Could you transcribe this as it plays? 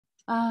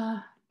Uh,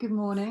 Good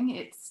morning.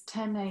 It's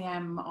 10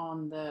 a.m.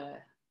 on the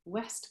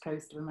west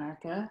coast of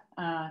America.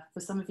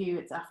 For some of you,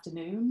 it's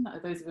afternoon.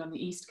 Those of you on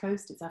the east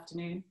coast, it's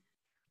afternoon.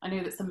 I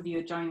know that some of you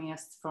are joining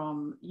us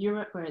from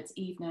Europe where it's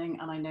evening,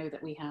 and I know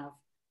that we have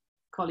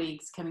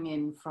colleagues coming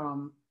in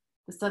from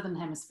the southern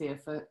hemisphere,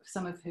 for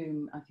some of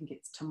whom I think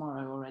it's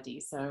tomorrow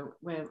already. So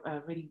we're a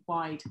really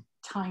wide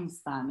time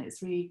span.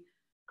 It's really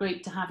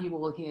great to have you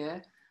all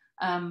here.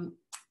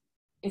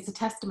 It's a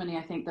testimony.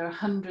 I think there are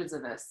hundreds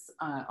of us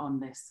on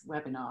this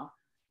webinar,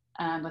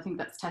 and I think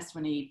that's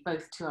testimony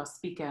both to our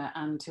speaker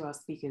and to our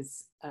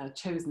speaker's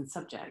chosen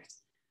subject.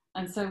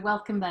 And so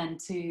welcome then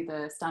to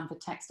the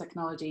Stanford Text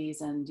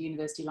Technologies and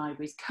University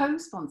Libraries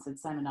co-sponsored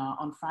seminar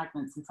on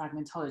fragments and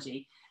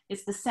fragmentology.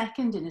 It's the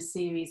second in a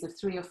series of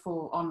 3 or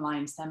 4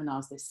 online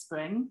seminars this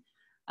spring.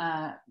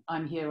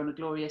 I'm here on a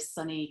glorious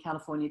sunny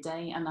California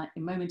day, and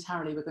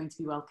momentarily we're going to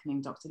be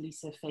welcoming Dr.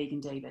 Lisa Fagin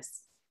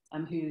Davis,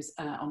 who's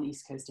on the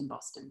East Coast in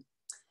Boston.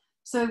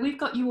 So we've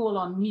got you all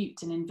on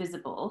mute and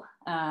invisible.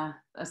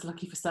 As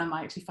lucky for some,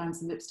 I actually found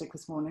some lipstick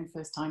this morning,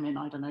 first time in,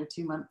 I don't know,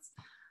 2 months.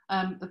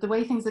 But the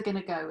way things are going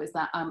to go is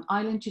that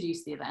I'll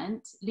introduce the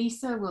event.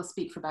 Lisa will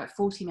speak for about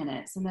 40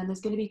 minutes, and then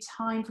there's going to be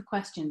time for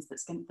questions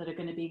that are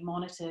going to be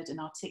monitored and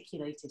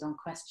articulated on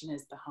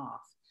questioners'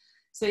 behalf.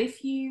 So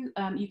if you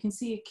can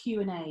see a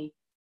Q&A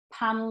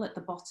panel at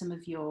the bottom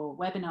of your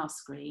webinar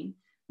screen.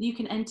 You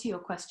can enter your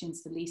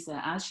questions for Lisa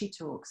as she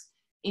talks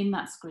in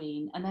that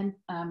screen, and then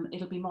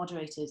it'll be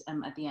moderated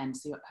at the end,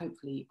 so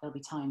hopefully there'll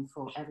be time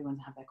for everyone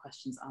to have their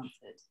questions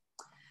answered.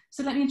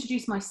 So let me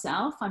introduce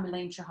myself. I'm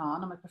Elaine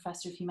Trahan. I'm a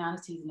Professor of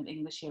Humanities and of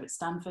English here at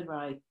Stanford, where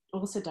I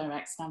also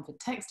direct Stanford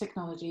Text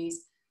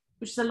Technologies,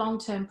 which is a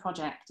long-term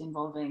project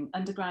involving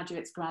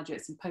undergraduates,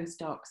 graduates, and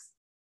postdocs.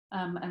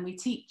 And we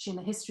teach in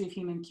the history of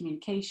human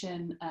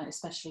communication,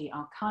 especially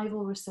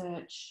archival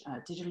research,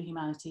 digital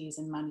humanities,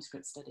 and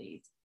manuscript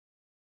studies.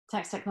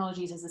 Text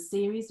Technologies is a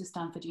series with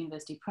Stanford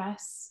University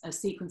Press, a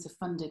sequence of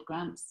funded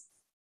grants,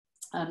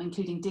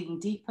 including Digging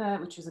Deeper,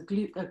 which was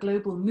a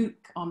global MOOC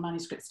on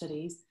manuscript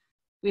studies.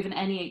 We have an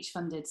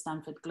NEH-funded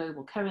Stanford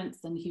Global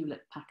Currents and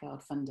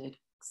Hewlett-Packard-funded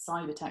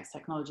Cyber Text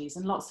Technologies,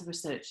 and lots of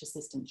research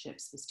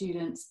assistantships for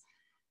students.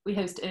 We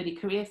host early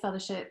career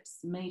fellowships,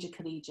 major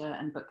collegiate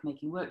and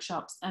bookmaking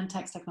workshops, and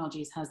Text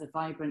Technologies has a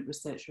vibrant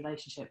research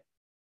relationship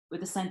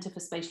with the Center for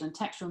Spatial and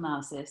Textual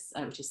Analysis,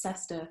 which is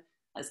CESTA,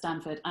 at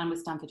Stanford, and with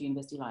Stanford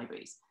University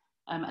Libraries.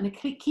 And a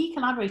key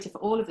collaborator for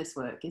all of this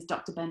work is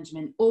Dr.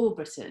 Benjamin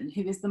Albritton,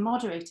 who is the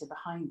moderator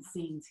behind the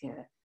scenes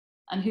here,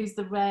 and who's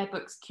the rare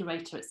books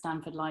curator at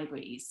Stanford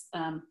Libraries.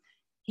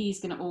 He's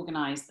going to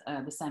organise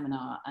the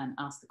seminar and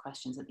ask the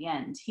questions at the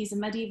end. He's a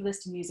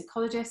medievalist and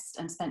musicologist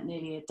and spent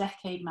nearly a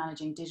decade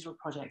managing digital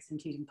projects,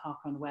 including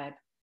Parker on the Web,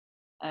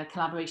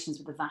 collaborations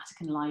with the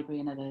Vatican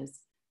Library and others,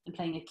 and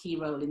playing a key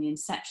role in the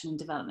inception and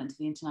development of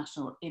the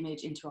International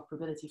Image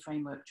Interoperability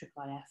Framework,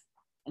 IIIF,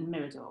 and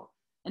Mirador.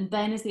 And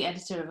Ben is the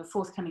editor of a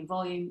forthcoming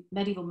volume,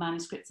 Medieval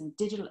Manuscripts in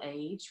Digital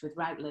Age, with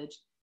Routledge,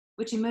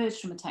 which emerged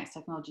from a Text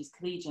Technologies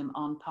collegium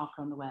on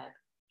Parker on the Web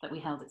that we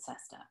held at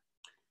CESTA.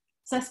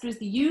 CESTA is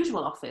the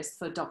usual office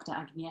for Dr.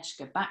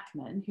 Agnieszka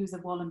Bachmann, who's a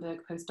Wallenberg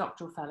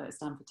postdoctoral fellow at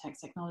Stanford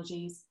Text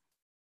Technologies.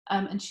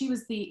 And she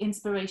was the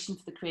inspiration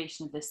for the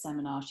creation of this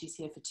seminar. She's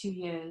here for 2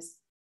 years.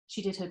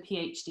 She did her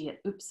PhD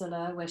at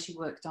Uppsala, where she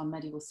worked on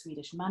medieval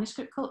Swedish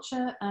manuscript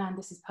culture, and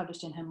this is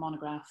published in her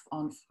monograph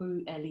on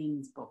Fru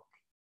Erlin's book.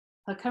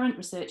 Her current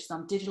research is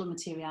on digital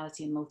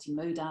materiality and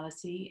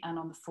multimodality, and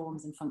on the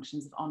forms and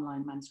functions of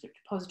online manuscript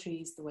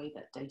repositories, the way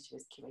that data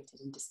is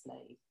curated and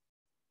displayed.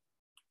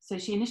 So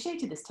she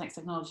initiated this Text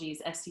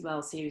Technologies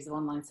SUL series of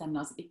online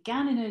seminars. It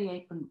began in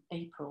early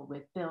April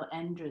with Bill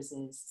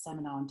Endres's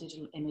seminar on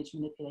digital image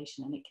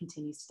manipulation, and it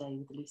continues today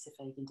with Lisa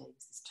Fagin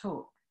Davis's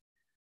talk.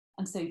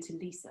 And so to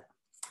Lisa.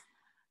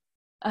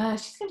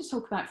 She's going to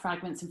talk about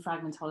fragments and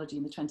fragmentology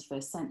in the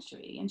 21st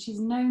century, and she's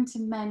known to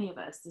many of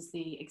us as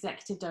the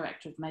Executive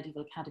Director of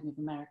Medieval Academy of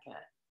America,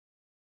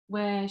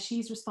 where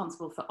she's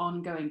responsible for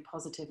ongoing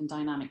positive and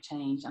dynamic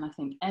change, and I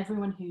think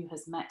everyone who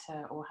has met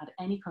her or had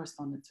any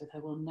correspondence with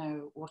her will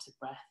know what a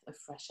breath of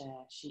fresh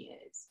air she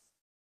is.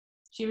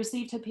 She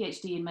received her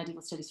PhD in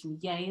medieval studies from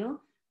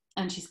Yale,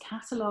 and she's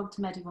catalogued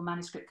medieval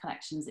manuscript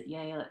collections at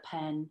Yale, at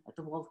Penn, at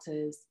the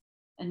Walters,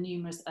 and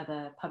numerous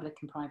other public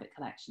and private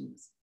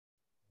collections.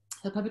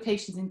 Her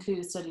publications include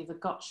a study of the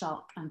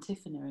Gottschalk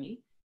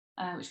antiphonary,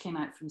 which came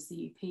out from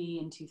CUP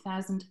in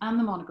 2000, and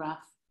the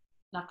monograph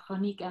La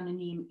Chronique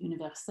Anonyme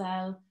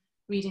Universelle,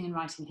 Reading and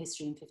Writing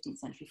History in 15th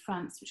Century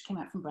France, which came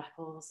out from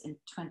Brepols in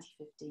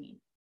 2015.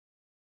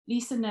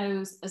 Lisa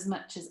knows as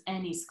much as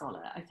any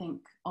scholar, I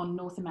think, on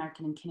North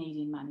American and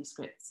Canadian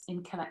manuscripts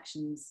in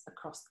collections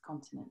across the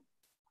continent.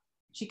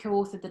 She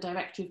co-authored the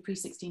Directory of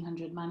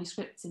Pre-1600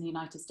 Manuscripts in the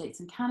United States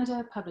and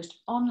Canada,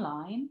 published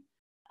online,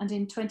 and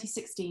in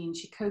 2016,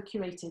 she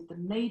co-curated the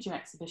major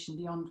exhibition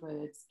Beyond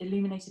Words,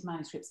 Illuminated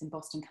Manuscripts in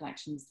Boston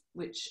Collections,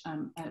 which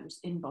was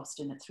in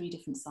Boston at 3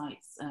 different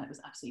sites. It was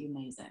absolutely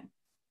amazing.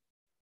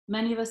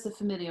 Many of us are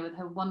familiar with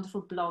her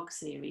wonderful blog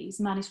series,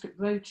 Manuscript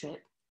Road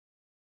Trip,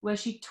 where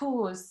she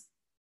tours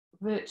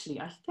virtually,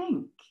 I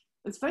think.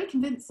 It's very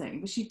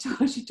convincing. She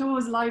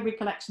tours library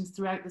collections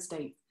throughout the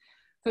state,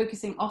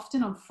 focusing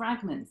often on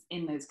fragments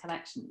in those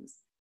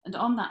collections. And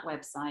on that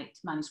website,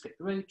 Manuscript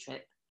Road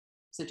Trip,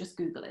 so just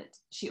Google it,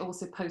 she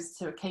also posts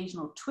her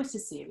occasional Twitter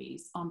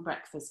series on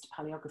breakfast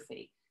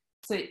paleography.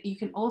 So you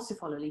can also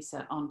follow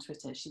Lisa on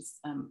Twitter. She's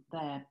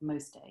there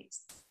most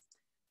days.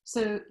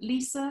 So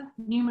Lisa,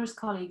 numerous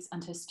colleagues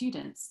and her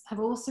students have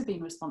also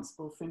been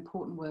responsible for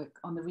important work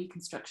on the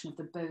reconstruction of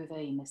the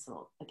Beauvais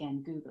Missal.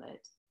 Again, Google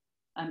it.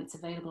 It's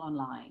available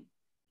online.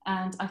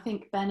 And I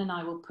think Ben and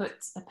I will put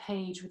a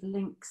page with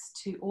links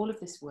to all of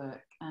this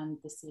work and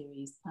the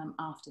series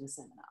after the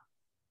seminar.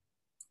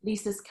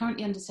 Lisa's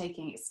currently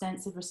undertaking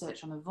extensive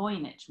research on the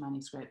Voynich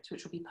manuscript,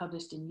 which will be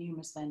published in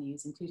numerous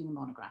venues, including a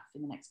monograph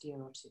in the next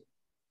year or two.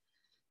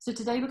 So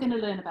today we're going to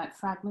learn about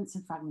fragments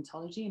and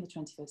fragmentology in the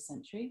 21st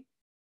century.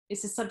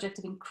 It's a subject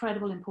of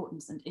incredible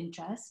importance and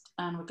interest,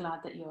 and we're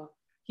glad that you're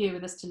here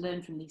with us to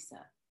learn from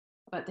Lisa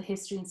about the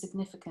history and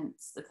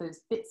significance of those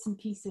bits and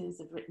pieces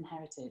of written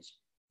heritage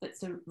that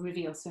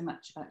reveal so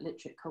much about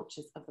literate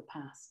cultures of the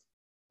past.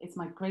 It's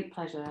my great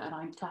pleasure, and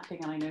I'm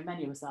clapping, and I know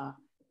many of us are,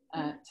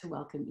 to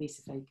welcome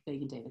Lisa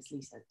Fagin Davis.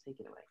 Lisa, take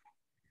it away.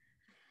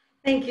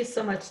 Thank you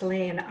so much,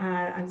 Elaine.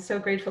 I'm so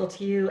grateful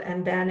to you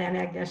and Ben and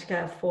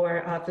Agnieszka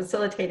for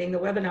facilitating the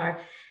webinar.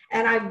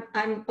 And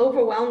I'm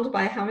overwhelmed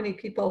by how many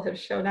people have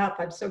shown up.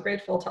 I'm so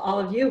grateful to all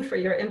of you for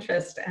your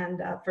interest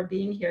and for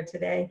being here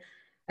today.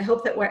 I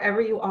hope that wherever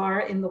you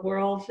are in the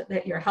world,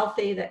 that you're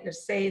healthy, that you're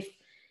safe,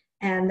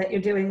 and that you're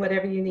doing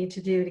whatever you need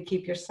to do to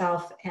keep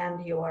yourself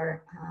and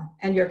your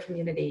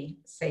community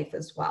safe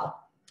as well.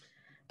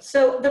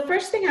 So the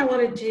first thing I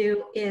want to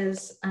do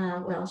is,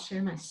 well, I'll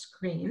share my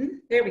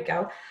screen. There we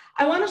go.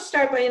 I want to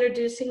start by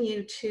introducing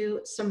you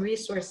to some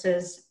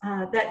resources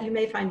that you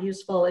may find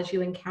useful as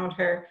you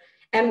encounter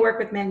and work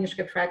with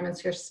manuscript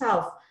fragments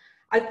yourself.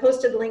 I've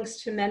posted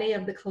links to many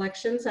of the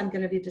collections I'm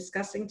going to be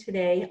discussing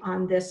today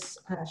on this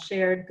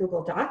shared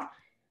Google Doc.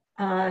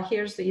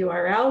 Here's the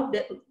URL,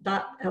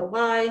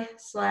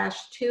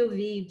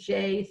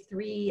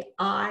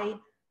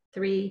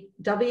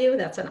 bit.ly/2vj3i3w.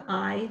 That's an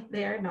I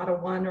there, not a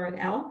 1 or an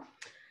L.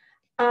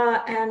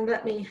 And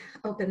let me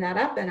open that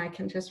up, and I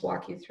can just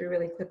walk you through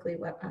really quickly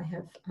what I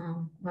have,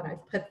 what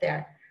I've put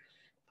there.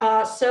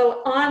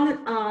 So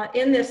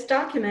in this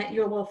document,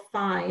 you will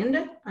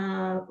find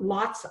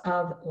lots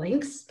of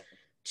links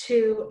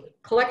to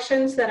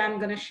collections that I'm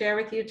going to share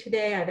with you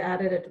today. I've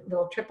added a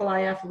little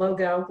IIIF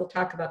logo. We'll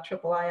talk about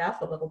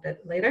IIIF a little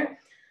bit later.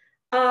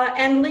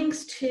 And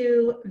links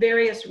to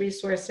various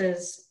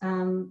resources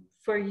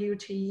for you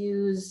to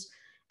use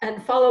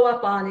and follow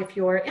up on if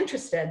you're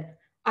interested.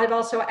 I've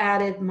also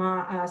added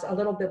a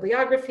little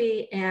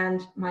bibliography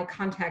and my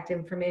contact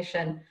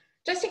information,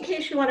 just in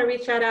case you want to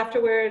reach out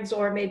afterwards,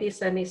 or maybe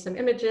send me some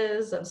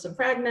images of some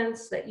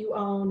fragments that you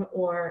own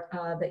or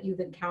that you've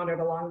encountered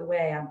along the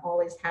way. I'm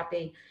always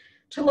happy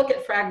to look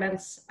at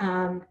fragments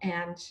and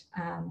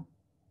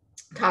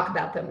talk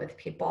about them with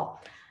people.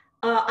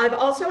 I've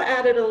also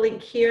added a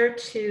link here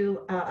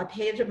to a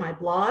page of my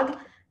blog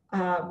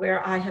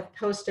where I have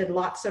posted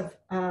lots of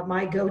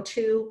my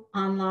go-to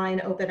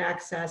online open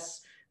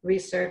access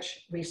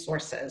research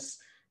resources.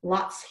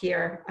 Lots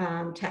here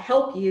to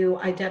help you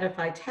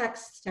identify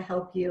texts, to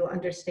help you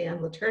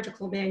understand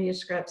liturgical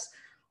manuscripts,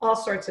 all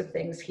sorts of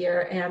things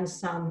here, and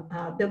some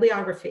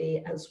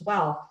bibliography as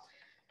well.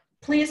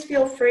 Please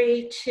feel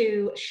free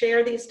to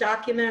share these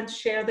documents,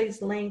 share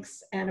these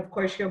links, and of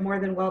course you're more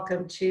than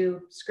welcome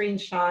to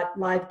screenshot,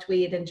 live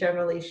tweet, and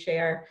generally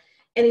share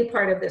any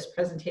part of this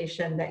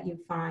presentation that you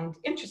find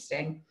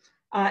interesting.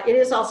 It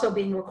is also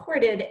being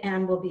recorded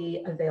and will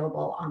be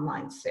available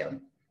online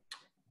soon.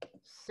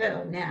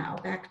 So now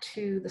back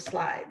to the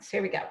slides.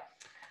 Here we go.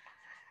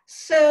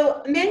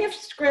 So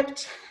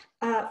manuscript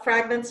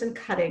fragments and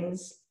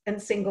cuttings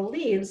and single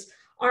leaves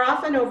are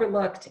often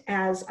overlooked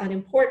as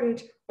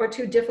unimportant or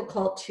too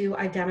difficult to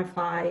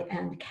identify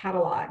and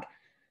catalog.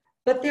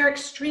 But they're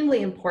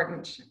extremely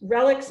important,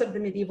 relics of the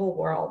medieval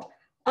world.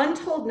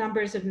 Untold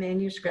numbers of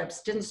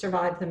manuscripts didn't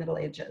survive the Middle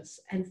Ages,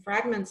 and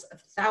fragments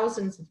of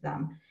thousands of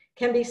them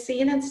can be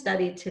seen and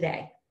studied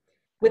today,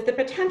 with the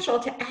potential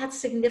to add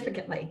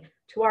significantly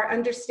to our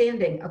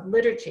understanding of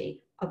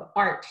liturgy, of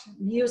art,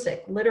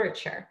 music,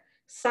 literature,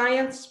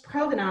 science,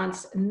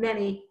 provenance, and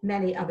many,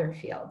 many other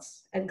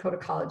fields, and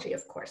codicology,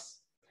 of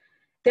course.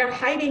 They're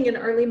hiding in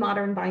early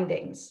modern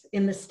bindings,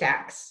 in the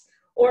stacks,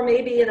 or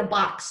maybe in a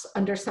box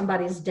under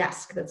somebody's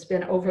desk that's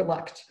been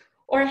overlooked,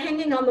 or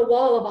hanging on the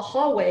wall of a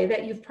hallway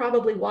that you've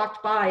probably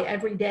walked by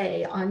every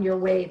day on your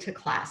way to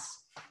class.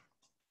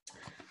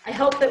 I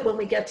hope that when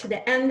we get to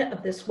the end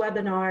of this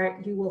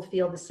webinar, you will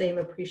feel the same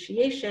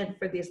appreciation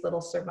for these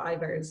little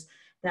survivors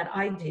that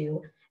I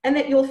do, and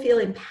that you'll feel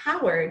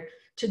empowered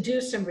to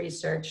do some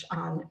research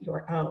on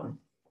your own.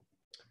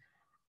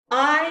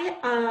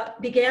 I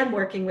began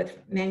working with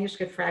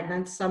manuscript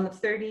fragments some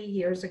 30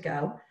 years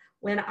ago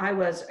when I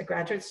was a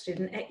graduate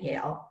student at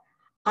Yale.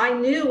 I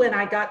knew when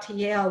I got to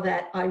Yale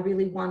that I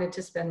really wanted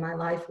to spend my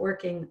life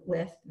working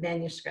with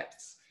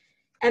manuscripts.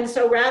 And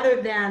so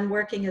rather than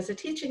working as a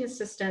teaching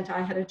assistant,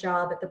 I had a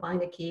job at the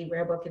Beinecke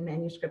Rare Book and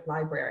Manuscript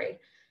Library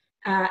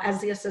as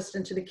the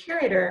assistant to the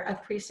curator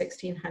of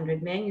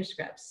pre-1600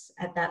 manuscripts,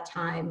 at that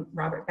time,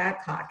 Robert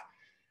Babcock.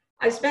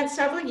 I spent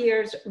several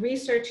years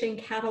researching,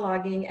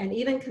 cataloging, and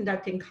even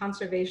conducting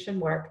conservation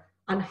work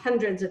on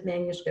hundreds of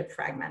manuscript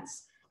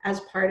fragments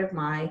as part of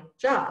my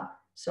job.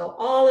 So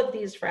all of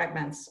these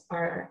fragments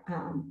are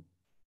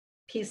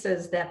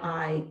pieces that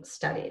I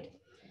studied.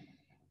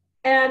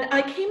 And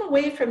I came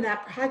away from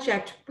that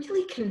project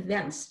really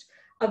convinced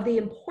of the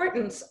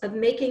importance of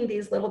making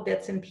these little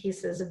bits and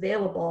pieces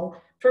available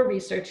for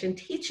research and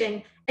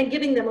teaching and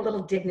giving them a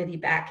little dignity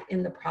back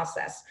in the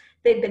process.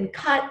 They've been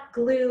cut,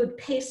 glued,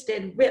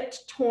 pasted,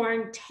 ripped,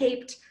 torn,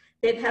 taped.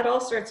 They've had all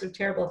sorts of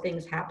terrible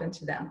things happen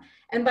to them.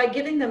 And by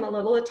giving them a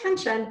little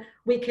attention,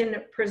 we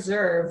can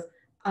preserve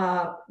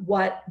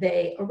what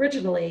they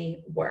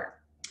originally were.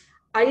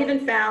 I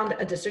even found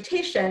a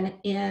dissertation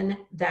in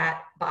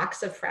that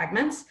box of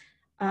fragments.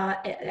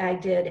 I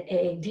did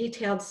a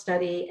detailed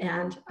study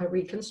and a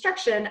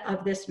reconstruction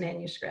of this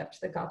manuscript,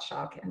 the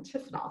Gottschalk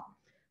Antiphonal,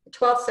 a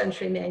 12th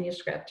century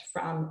manuscript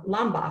from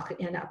Lambach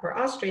in Upper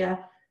Austria,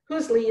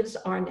 whose leaves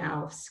are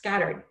now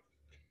scattered.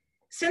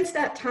 Since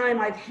that time,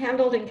 I've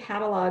handled and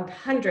cataloged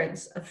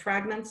hundreds of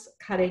fragments,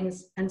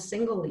 cuttings, and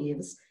single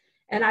leaves,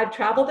 and I've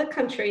traveled the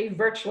country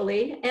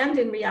virtually and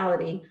in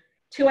reality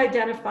to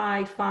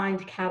identify,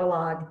 find,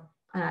 catalog,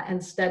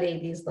 and study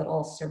these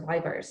little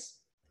survivors.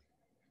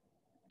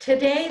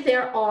 Today,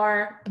 there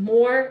are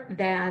more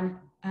than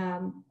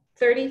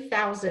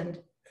 30,000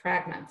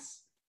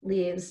 fragments,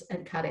 leaves,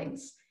 and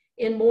cuttings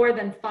in more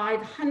than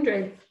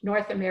 500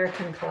 North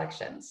American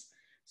collections.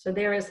 So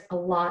there is a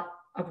lot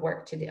of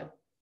work to do.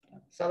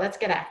 So let's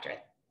get after it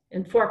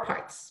in 4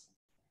 parts: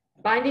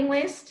 binding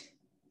waste,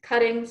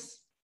 cuttings,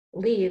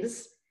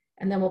 leaves,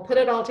 and then we'll put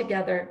it all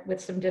together with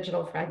some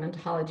digital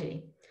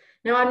fragmentology.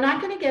 Now, I'm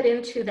not going to get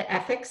into the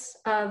ethics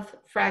of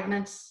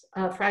fragments,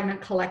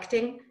 fragment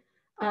collecting.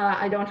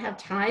 I don't have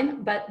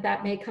time, but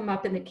that may come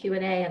up in the Q&A,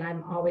 and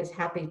I'm always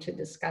happy to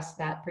discuss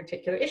that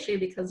particular issue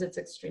because it's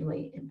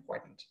extremely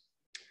important.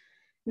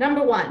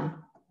 Number 1,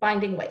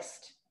 binding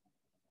waste.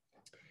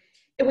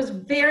 It was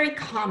very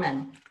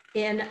common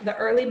in the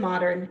early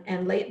modern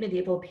and late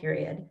medieval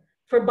period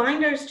for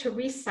binders to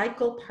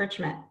recycle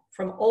parchment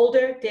from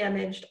older,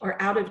 damaged,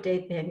 or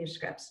out-of-date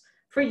manuscripts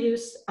for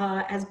use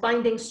as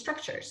binding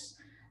structures,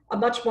 a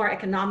much more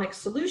economic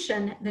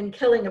solution than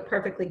killing a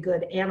perfectly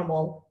good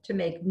animal to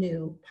make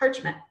new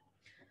parchment.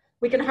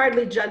 We can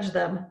hardly judge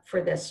them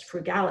for this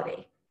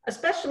frugality,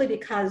 especially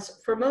because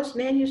for most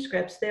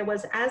manuscripts, there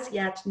was as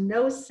yet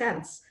no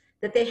sense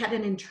that they had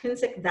an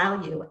intrinsic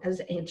value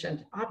as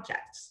ancient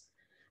objects.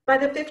 By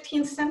the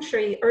 15th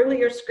century,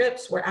 earlier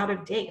scripts were out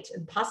of date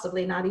and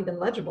possibly not even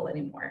legible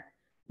anymore.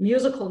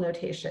 Musical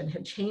notation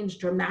had changed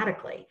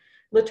dramatically.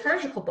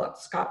 Liturgical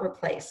books got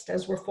replaced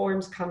as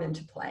reforms come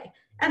into play.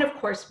 And of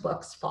course,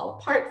 books fall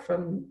apart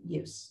from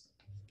use.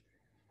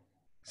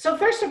 So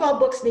first of all,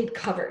 books need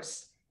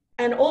covers,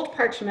 and old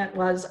parchment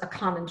was a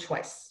common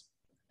choice.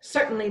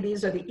 Certainly,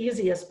 these are the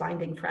easiest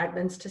binding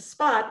fragments to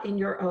spot in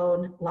your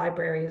own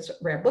library's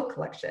rare book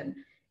collection.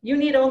 You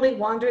need only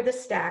wander the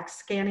stacks,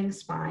 scanning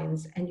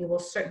spines, and you will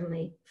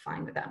certainly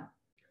find them.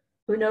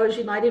 Who knows,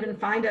 you might even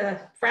find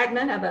a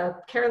fragment of a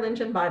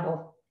Carolingian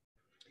Bible.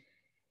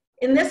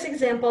 In this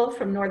example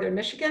from Northern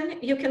Michigan,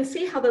 you can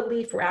see how the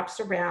leaf wraps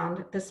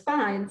around the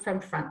spine from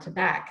front to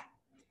back.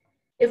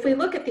 If we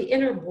look at the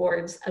inner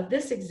boards of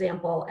this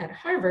example at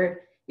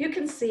Harvard, you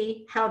can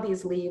see how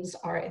these leaves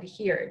are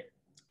adhered.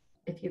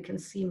 If you can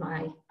see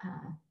my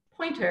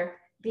pointer,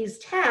 these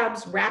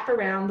tabs wrap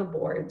around the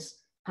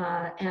boards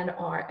and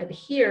are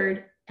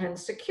adhered and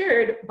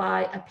secured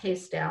by a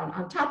paste down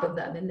on top of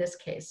them, in this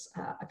case,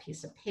 a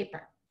piece of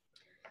paper.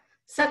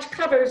 Such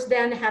covers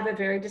then have a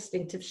very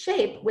distinctive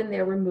shape when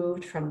they're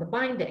removed from the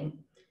binding.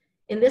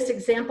 In this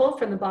example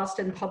from the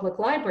Boston Public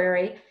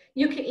Library,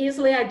 you can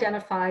easily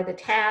identify the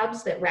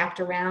tabs that wrapped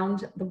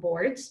around the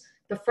boards,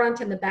 the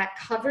front and the back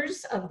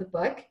covers of the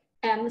book,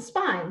 and the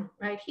spine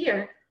right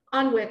here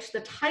on which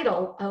the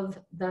title of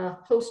the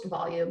host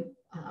volume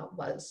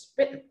was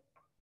written.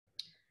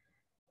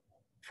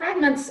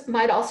 Fragments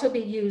might also be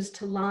used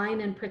to line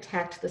and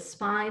protect the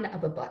spine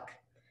of a book.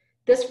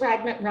 This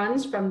fragment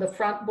runs from the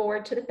front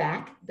board to the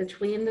back,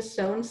 between the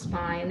sewn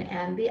spine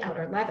and the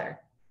outer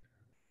leather.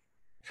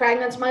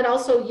 Fragments might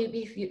also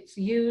be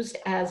used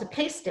as a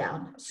paste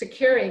down,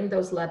 securing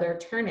those leather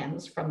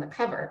turn-ins from the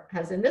cover,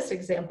 as in this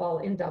example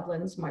in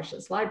Dublin's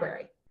Marsh's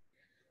Library.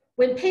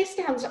 When paste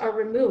downs are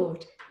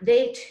removed,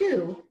 they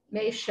too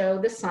may show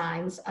the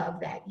signs of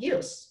that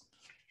use.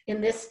 In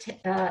this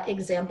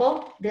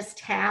example, this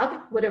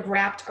tab would have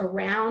wrapped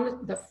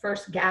around the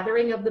first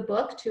gathering of the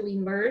book to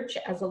emerge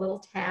as a little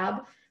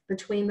tab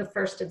between the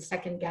first and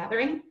second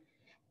gathering.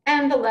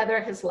 And the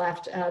leather has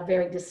left a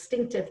very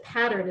distinctive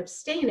pattern of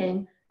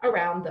staining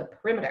around the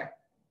perimeter.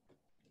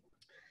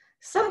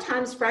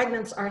 Sometimes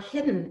fragments are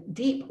hidden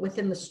deep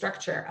within the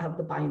structure of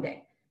the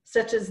binding.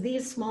 such as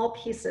these small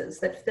pieces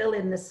that fill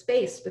in the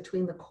space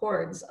between the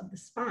chords of the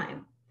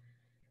spine.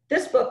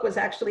 This book was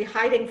actually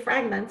hiding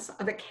fragments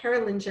of a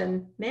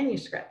Carolingian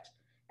manuscript,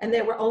 and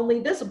they were only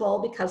visible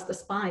because the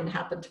spine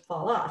happened to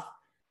fall off.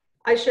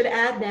 I should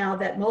add now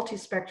that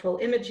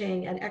multispectral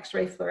imaging and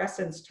X-ray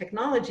fluorescence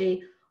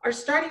technology are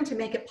starting to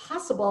make it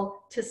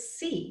possible to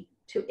see,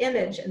 to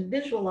image and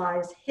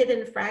visualize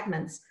hidden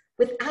fragments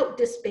without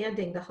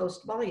disbanding the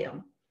host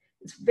volume.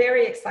 It's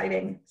very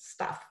exciting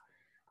stuff.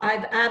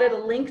 I've added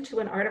a link to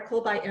an article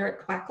by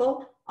Eric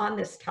Quackle on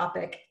this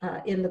topic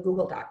in the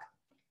Google Doc.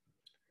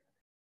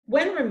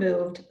 When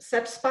removed,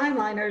 such spine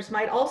liners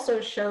might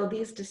also show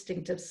these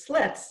distinctive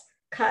slits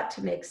cut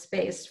to make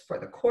space for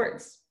the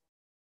chords.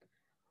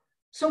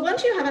 So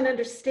once you have an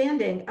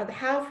understanding of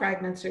how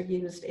fragments are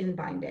used in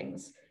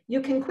bindings,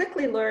 you can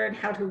quickly learn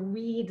how to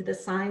read the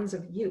signs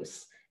of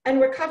use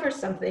and recover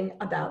something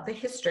about the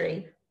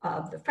history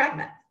of the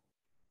fragment.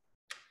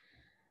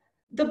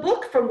 The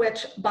book from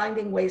which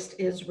binding waste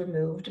is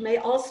removed may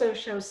also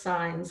show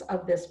signs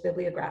of this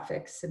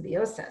bibliographic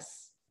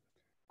symbiosis.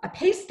 A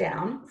paste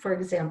down, for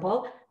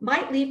example,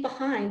 might leave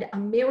behind a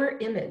mirror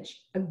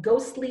image, a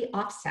ghostly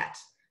offset,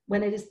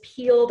 when it is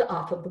peeled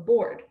off of the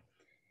board.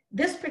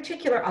 This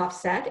particular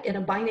offset in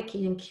a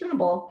Beinecke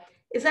incunable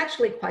is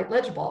actually quite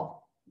legible.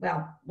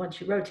 Well, once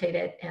you rotate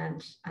it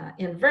and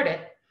invert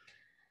it.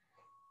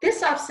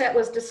 This offset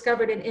was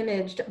discovered and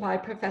imaged by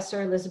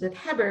Professor Elizabeth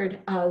Hebbard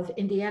of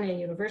Indiana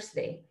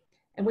University.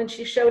 And when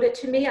she showed it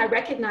to me, I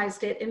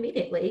recognized it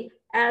immediately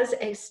as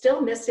a still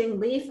missing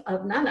leaf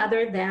of none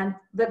other than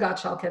the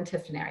Gottschalk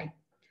antiphonary.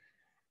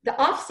 The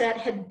offset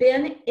had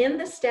been in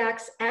the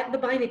stacks at the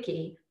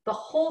Beinecke the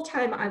whole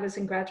time I was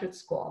in graduate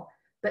school,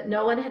 but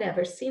no one had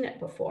ever seen it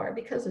before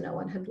because no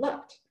one had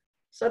looked.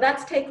 So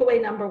that's takeaway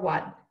number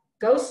one.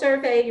 Go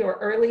survey your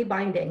early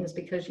bindings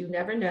because you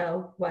never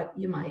know what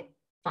you might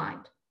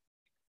find.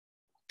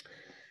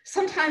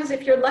 Sometimes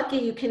if you're lucky,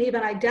 you can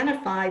even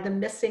identify the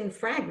missing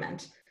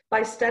fragment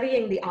by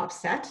studying the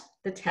offset,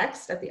 the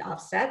text of the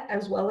offset,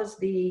 as well as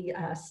the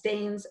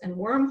stains and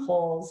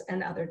wormholes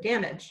and other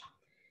damage.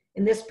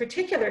 In this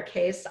particular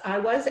case, I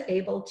was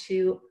able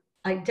to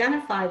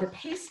identify the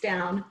paste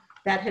down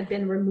that had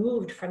been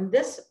removed from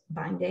this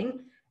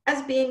binding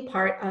as being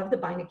part of the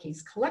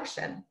Beinecke's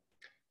collection.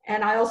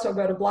 And I also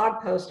wrote a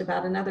blog post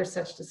about another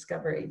such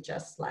discovery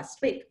just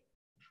last week.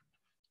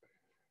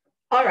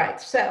 All right,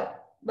 so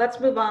let's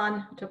move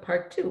on to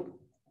part two,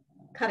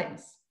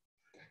 cuttings.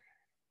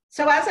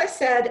 So as I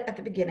said at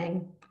the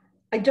beginning,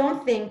 I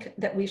don't think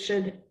that we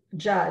should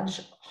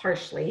judge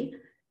harshly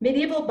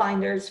medieval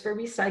binders for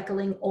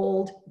recycling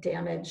old,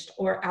 damaged,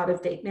 or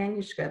out-of-date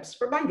manuscripts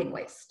for binding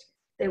waste.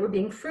 They were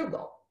being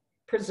frugal,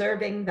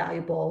 preserving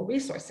valuable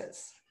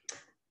resources.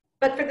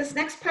 But for this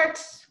next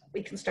part,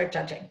 we can start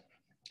judging.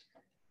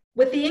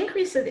 With the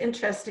increase of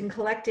interest in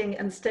collecting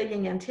and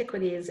studying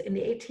antiquities in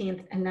the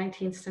 18th and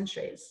 19th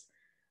centuries,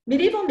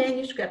 medieval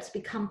manuscripts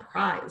become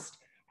prized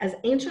as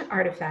ancient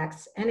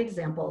artifacts and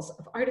examples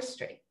of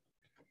artistry.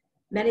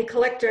 Many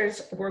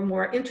collectors were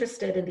more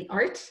interested in the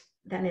art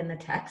than in the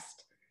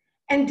text,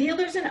 and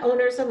dealers and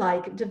owners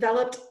alike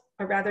developed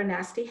a rather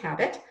nasty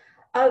habit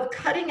of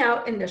cutting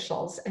out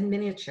initials and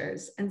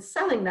miniatures and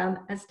selling them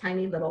as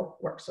tiny little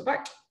works of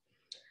art.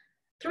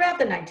 Throughout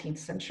the 19th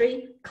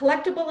century,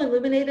 collectible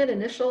illuminated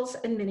initials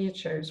and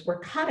miniatures were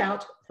cut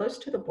out close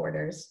to the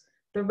borders,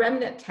 the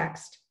remnant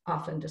text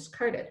often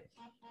discarded.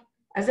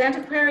 As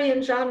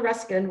antiquarian John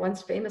Ruskin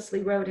once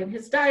famously wrote in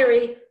his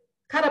diary,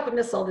 "Cut up a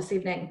missal this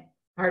evening,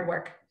 hard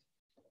work."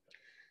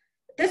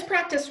 This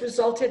practice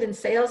resulted in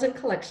sales and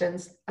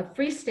collections of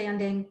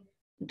freestanding,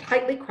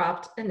 tightly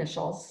cropped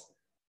initials,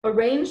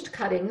 arranged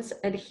cuttings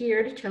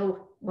adhered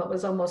to what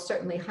was almost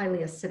certainly highly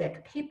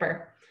acidic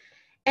paper,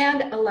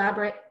 and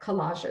elaborate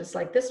collages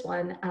like this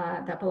one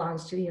that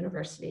belongs to the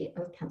University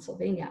of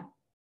Pennsylvania.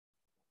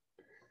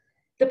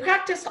 The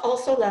practice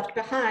also left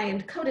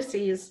behind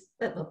codices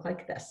that look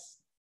like this.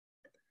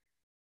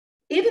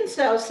 Even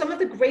so, some of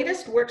the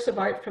greatest works of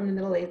art from the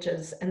Middle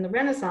Ages and the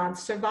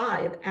Renaissance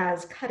survive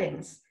as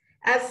cuttings,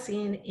 as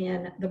seen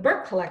in the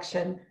Burke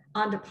collection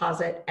on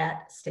deposit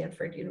at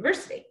Stanford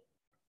University.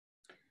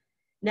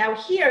 Now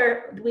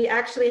here, we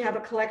actually have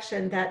a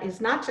collection that is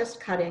not just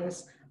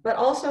cuttings, but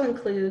also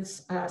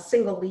includes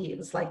single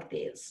leaves like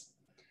these.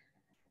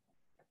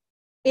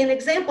 In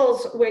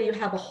examples where you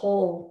have a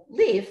whole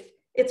leaf,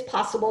 it's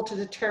possible to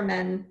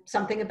determine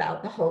something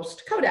about the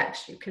host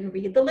codex. You can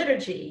read the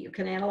liturgy, you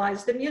can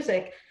analyze the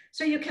music,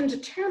 so you can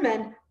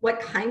determine what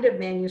kind of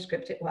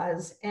manuscript it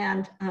was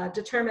and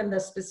determine the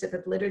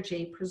specific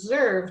liturgy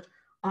preserved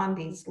on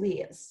these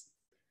leaves.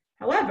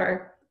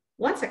 However,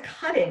 once a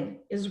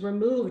cutting is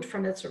removed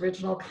from its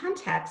original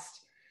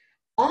context,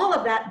 all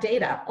of that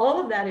data, all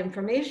of that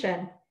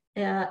information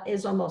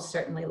is almost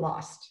certainly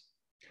lost,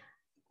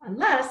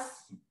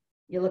 unless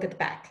you look at the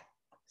back.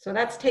 So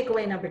that's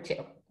takeaway number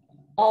two.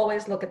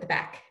 Always look at the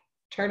back,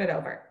 turn it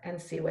over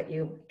and see what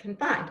you can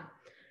find.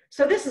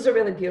 So this is a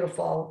really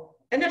beautiful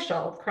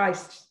initial,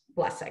 Christ's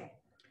blessing.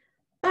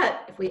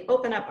 But if we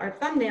open up our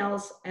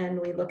thumbnails and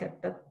we look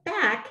at the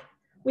back,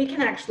 we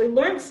can actually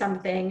learn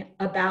something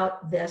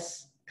about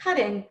this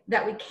cutting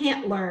that we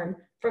can't learn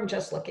from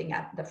just looking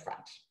at the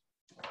front.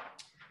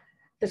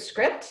 The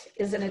script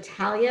is an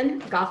Italian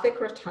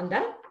Gothic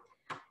rotunda,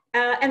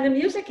 and the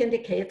music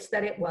indicates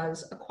that it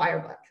was a choir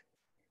book.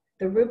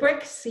 The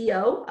rubric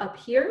CO up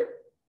here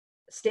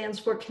stands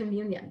for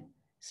communion.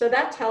 So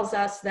that tells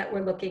us that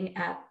we're looking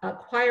at a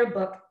choir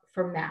book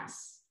for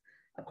Mass.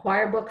 A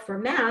choir book for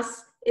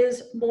Mass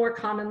is more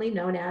commonly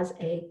known as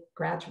a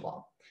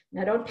gradual.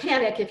 Now don't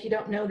panic if you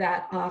don't know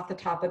that off the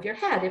top of your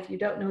head, if you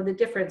don't know the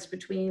difference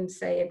between,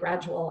 say, a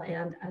gradual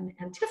and an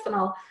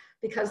antiphonal,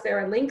 because there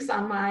are links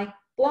on my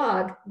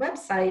blog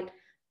website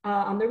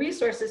on the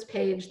resources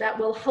page that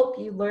will help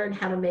you learn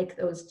how to make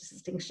those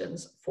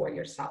distinctions for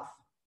yourself.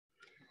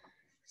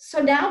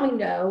 So now we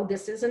know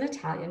this is an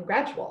Italian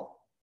gradual,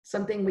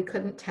 something we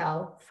couldn't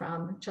tell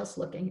from just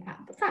looking at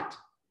the front.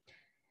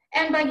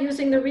 And by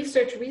using the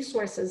research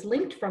resources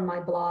linked from my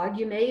blog,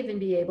 you may even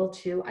be able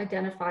to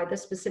identify the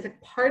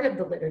specific part of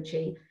the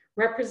liturgy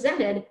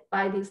represented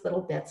by these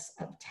little bits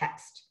of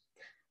text.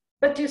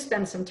 But do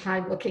spend some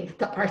time looking at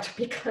the art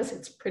because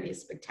it's pretty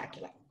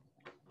spectacular.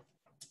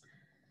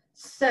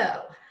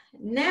 So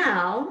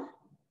now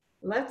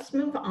let's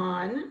move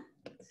on.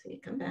 Let's see,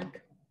 come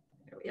back.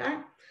 There we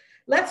are.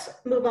 Let's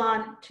move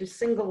on to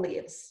single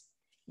leaves.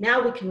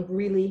 Now we can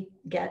really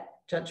get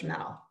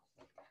judgmental.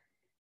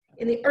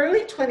 In the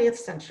early 20th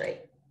century,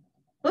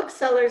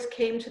 booksellers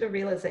came to the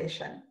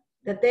realization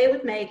that they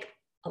would make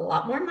a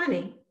lot more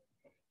money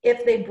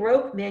if they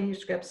broke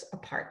manuscripts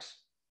apart,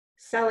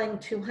 selling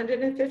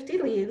 250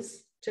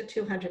 leaves to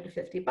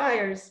 250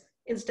 buyers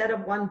instead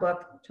of one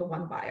book to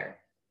one buyer.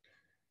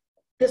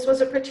 This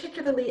was a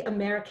particularly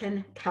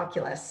American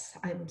calculus,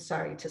 I'm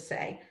sorry to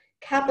say.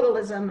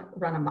 Capitalism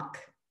run amok.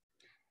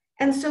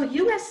 And so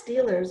US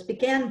dealers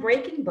began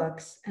breaking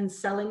books and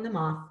selling them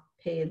off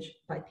page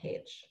by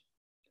page.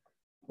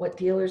 What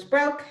dealers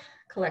broke,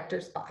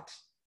 collectors bought.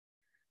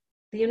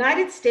 The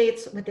United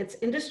States, with its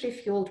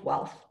industry-fueled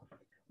wealth,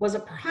 was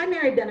a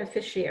primary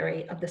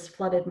beneficiary of this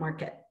flooded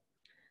market.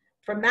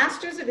 From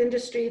masters of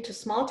industry to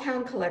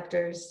small-town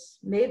collectors,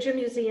 major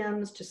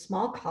museums to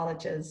small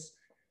colleges,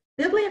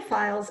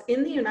 bibliophiles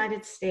in the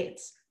United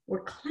States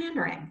were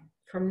clamoring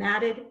for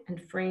matted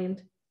and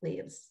framed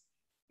leaves.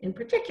 In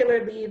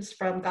particular, leaves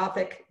from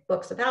Gothic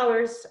books of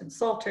hours and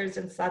psalters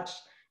and such,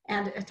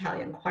 and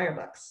Italian choir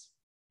books.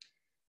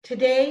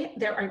 Today,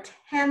 there are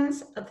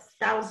tens of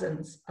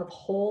thousands of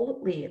whole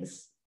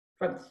leaves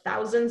from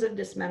thousands of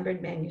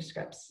dismembered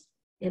manuscripts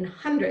in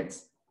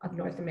hundreds of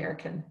North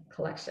American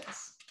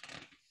collections.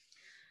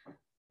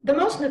 The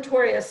most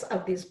notorious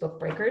of these book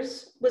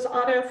breakers was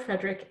Otto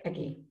Friedrich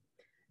Egge,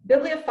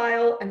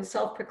 bibliophile and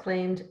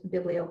self-proclaimed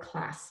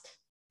biblioclast.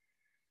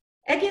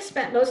 Egge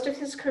spent most of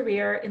his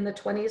career in the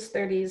 20s,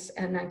 30s,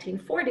 and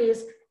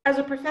 1940s as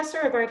a professor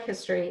of art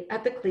history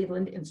at the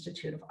Cleveland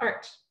Institute of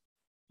Art.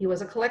 He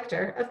was a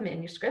collector of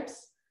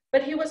manuscripts,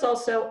 but he was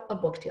also a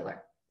book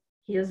dealer.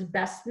 He is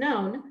best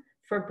known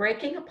for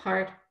breaking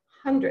apart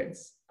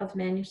hundreds of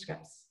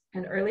manuscripts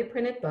and early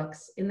printed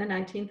books in the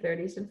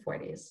 1930s and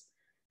 40s,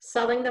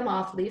 selling them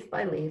off leaf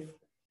by leaf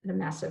at a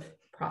massive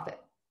profit.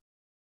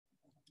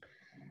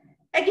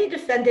 Egge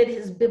defended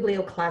his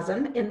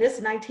biblioclasm in this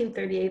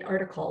 1938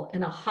 article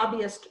in a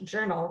hobbyist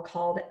journal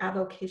called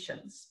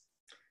Avocations.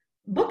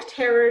 Book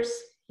terrors,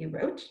 he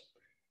wrote,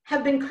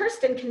 have been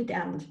cursed and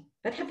condemned,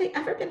 but have they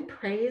ever been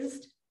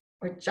praised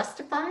or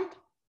justified?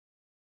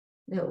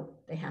 No,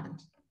 they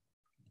haven't.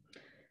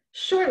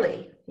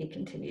 Surely, he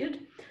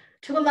continued,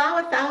 to allow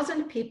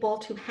 1,000 people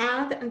to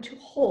have and to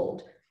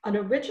hold an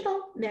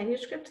original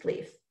manuscript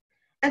leaf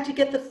and to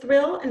get the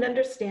thrill and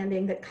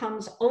understanding that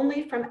comes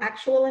only from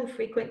actual and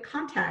frequent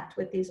contact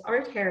with these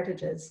art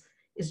heritages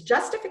is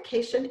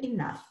justification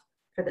enough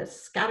for the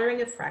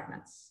scattering of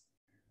fragments.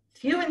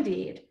 Few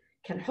indeed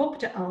can hope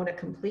to own a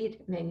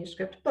complete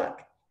manuscript book.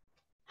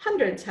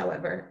 Hundreds,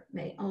 however,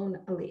 may own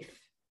a leaf,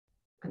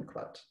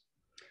 unquote.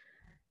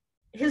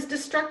 His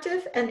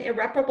destructive and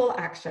irreparable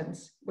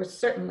actions were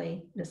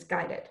certainly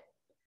misguided,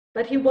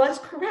 but he was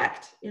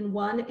correct in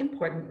one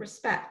important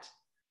respect.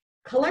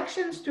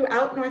 Collections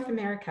throughout North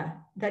America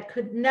that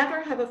could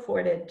never have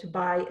afforded to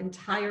buy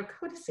entire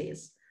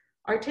codices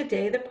are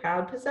today the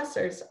proud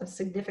possessors of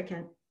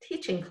significant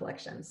teaching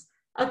collections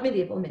of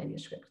medieval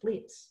manuscript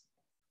leaves.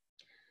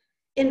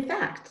 In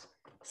fact,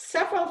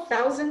 several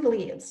thousand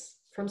leaves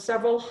from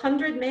several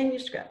hundred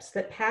manuscripts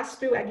that passed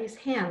through Egge's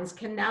hands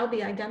can now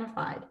be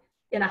identified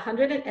in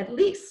at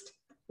least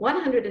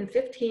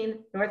 115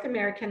 North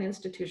American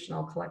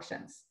institutional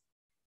collections.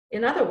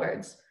 In other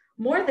words,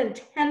 more than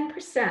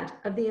 10%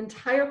 of the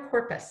entire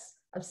corpus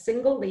of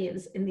single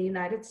leaves in the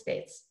United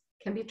States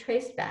can be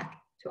traced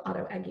back to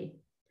Otto Egge.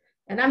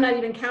 And I'm not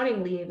even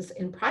counting leaves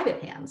in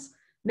private hands,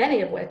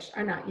 many of which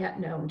are not yet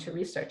known to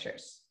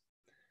researchers.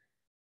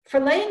 For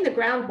laying the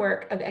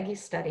groundwork of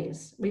Egge's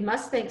studies, we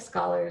must thank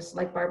scholars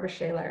like Barbara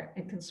Shaler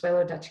and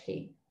Consuelo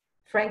Dutschke,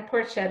 Frank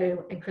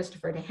Porchedu and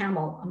Christopher de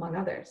Hamel, among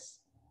others.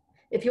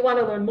 If you want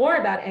to learn more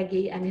about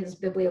Eggy and his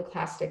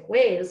biblioclastic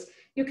ways,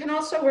 you can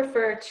also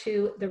refer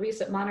to the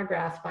recent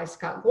monograph by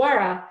Scott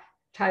Guara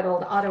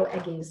titled Otto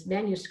Eggy's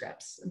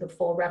Manuscripts. The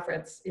full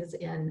reference is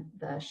in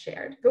the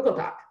shared Google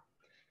Doc.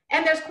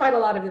 And there's quite a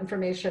lot of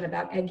information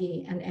about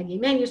Eggy and Eggy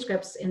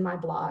manuscripts in my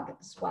blog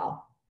as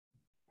well.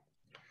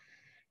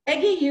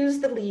 Eggy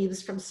used the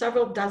leaves from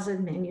several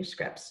dozen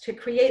manuscripts to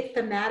create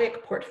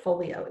thematic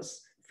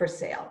portfolios for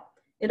sale.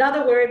 In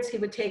other words, he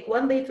would take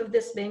one leaf of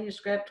this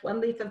manuscript,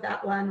 one leaf of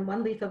that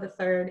one leaf of a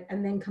third,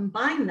 and then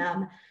combine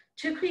them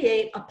to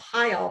create a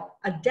pile,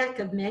 a deck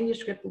of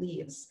manuscript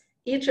leaves,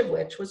 each of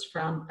which was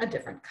from a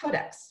different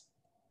codex.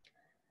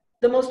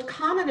 The most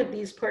common of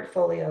these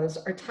portfolios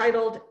are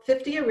titled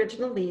 50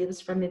 Original Leaves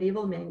from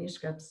Medieval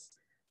Manuscripts,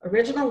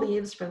 Original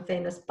Leaves from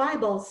Famous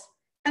Bibles,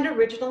 and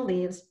Original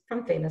Leaves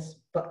from Famous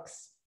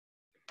Books.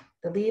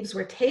 The leaves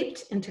were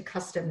taped into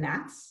custom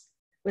mats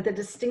with a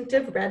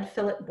distinctive red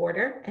fillet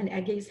border and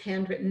Eggy's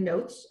handwritten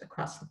notes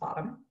across the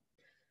bottom,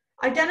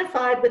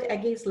 identified with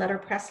Eggy's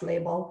letterpress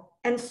label,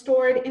 and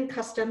stored in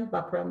custom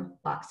buckram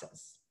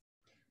boxes.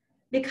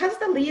 Because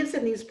the leaves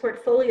in these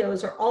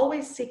portfolios are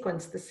always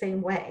sequenced the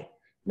same way,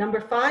 number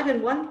 5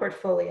 in one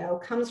portfolio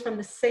comes from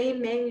the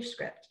same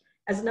manuscript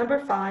as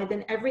number 5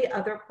 in every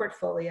other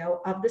portfolio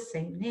of the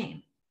same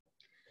name.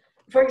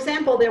 For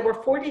example, there were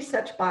 40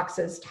 such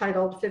boxes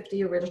titled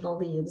 50 Original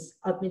Leaves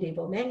of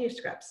Medieval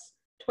Manuscripts,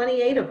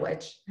 28 of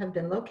which have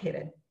been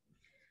located.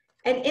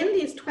 And in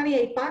these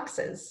 28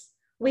 boxes,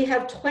 we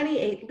have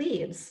 28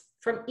 leaves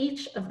from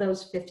each of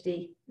those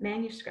 50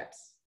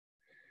 manuscripts.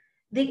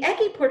 The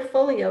Eggy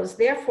portfolios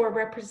therefore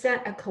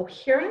represent a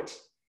coherent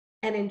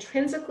and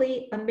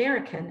intrinsically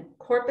American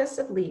corpus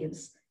of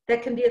leaves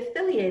that can be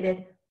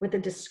affiliated with a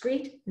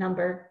discrete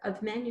number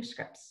of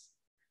manuscripts,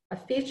 a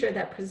feature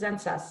that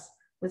presents us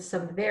with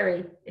some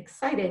very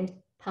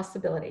exciting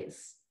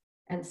possibilities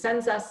and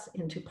sends us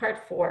into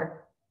part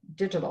 4,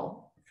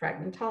 digital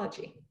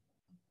fragmentology.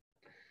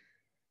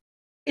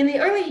 In the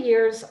early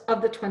years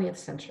of the 20th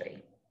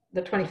century,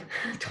 the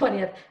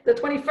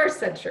 21st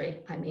century,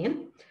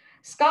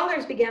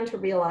 scholars began to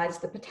realize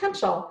the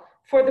potential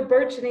for the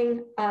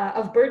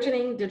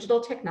burgeoning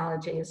digital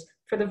technologies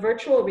for the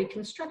virtual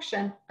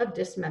reconstruction of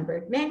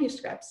dismembered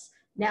manuscripts,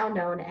 now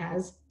known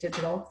as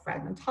digital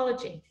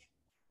fragmentology.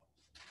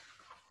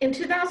 In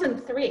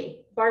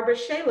 2003, Barbara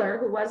Shaler,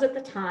 who was at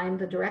the time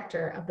the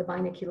director of the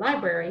Beinecke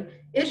Library,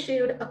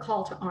 issued a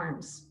call to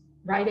arms,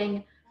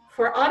 writing,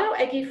 "For Otto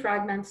Eggy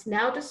fragments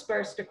now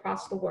dispersed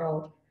across the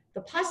world,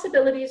 the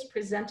possibilities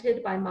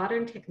presented by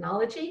modern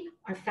technology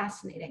are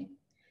fascinating.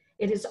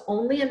 It is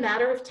only a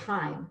matter of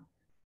time,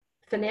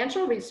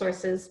 financial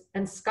resources,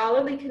 and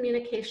scholarly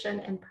communication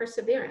and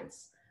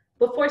perseverance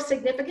before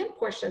significant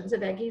portions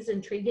of Eggy's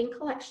intriguing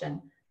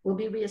collection will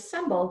be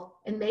reassembled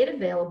and made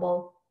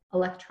available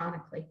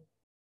electronically."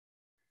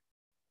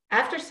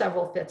 After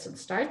several fits and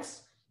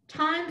starts,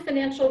 time,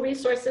 financial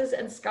resources,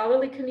 and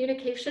scholarly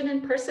communication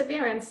and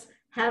perseverance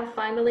have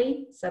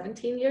finally,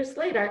 17 years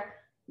later,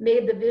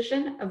 made the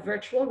vision of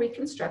virtual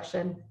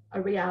reconstruction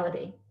a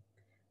reality.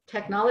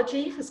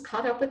 Technology has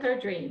caught up with our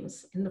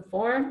dreams in the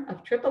form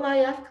of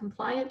IIIF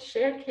compliant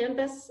shared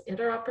canvas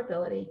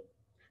interoperability.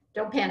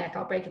 Don't panic,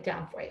 I'll break it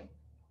down for you.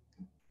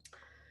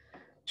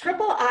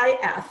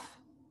 IIIF,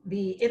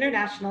 the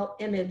International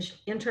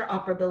Image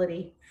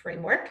Interoperability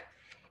Framework,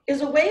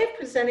 is a way of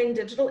presenting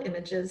digital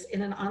images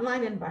in an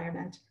online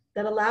environment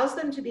that allows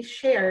them to be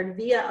shared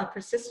via a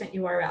persistent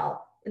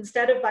URL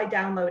instead of by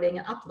downloading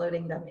and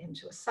uploading them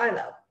into a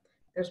silo.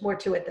 There's more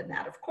to it than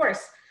that, of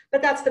course,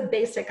 but that's the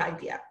basic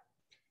idea.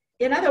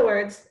 In other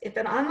words, if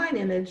an online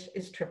image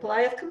is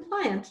IIIF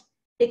compliant,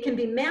 it can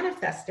be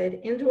manifested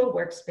into a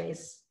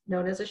workspace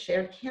known as a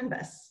shared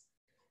canvas,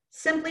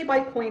 simply by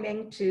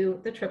pointing to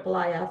the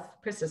IIIF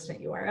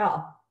persistent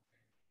URL.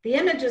 The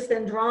image is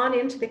then drawn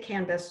into the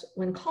canvas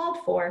when called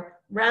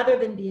for, rather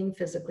than being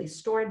physically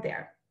stored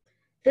there.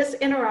 This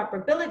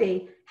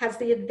interoperability has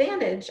the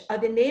advantage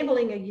of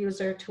enabling a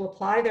user to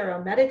apply their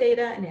own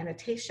metadata and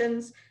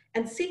annotations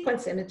and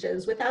sequence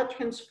images without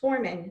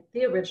transforming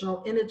the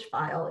original image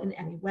file in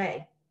any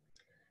way.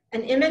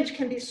 An image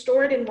can be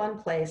stored in one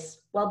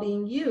place while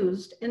being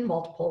used in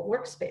multiple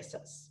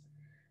workspaces.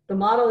 The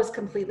model is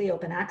completely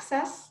open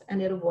access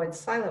and it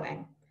avoids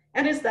siloing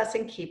and is thus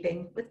in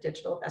keeping with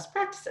digital best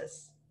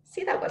practices.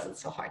 See, that wasn't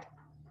so hard.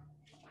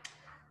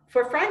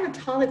 For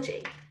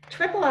fragmentology,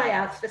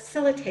 IIIF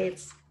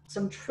facilitates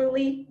some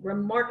truly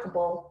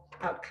remarkable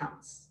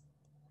outcomes.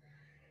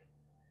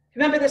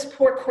 Remember this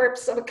poor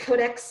corpse of a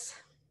codex?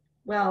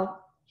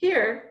 Well,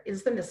 here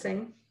is the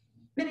missing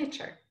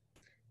miniature.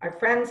 Our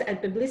friends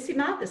at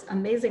Biblissima, this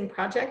amazing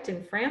project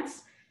in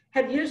France,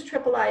 have used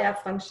IIIF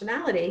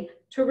functionality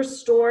to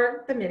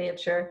restore the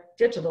miniature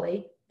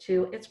digitally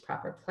to its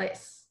proper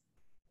place.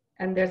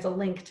 And there's a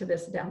link to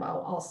this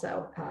demo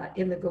also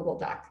in the Google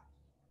Doc.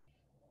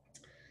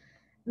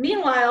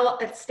 Meanwhile,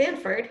 at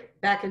Stanford,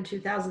 back in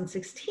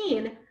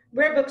 2016,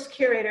 Rare Books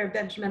curator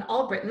Benjamin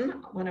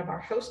Albritton, one of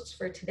our hosts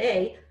for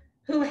today,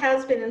 who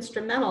has been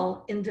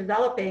instrumental in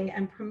developing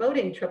and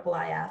promoting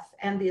IIIF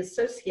and the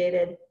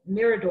associated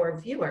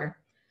Mirador viewer,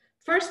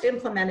 first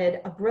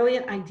implemented a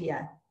brilliant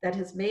idea that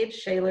has made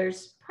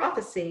Shaler's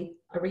prophecy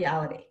a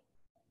reality.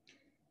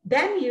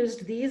 Ben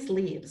used these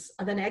leaves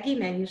of an Eggy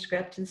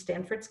manuscript in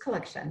Stanford's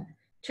collection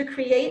to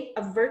create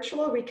a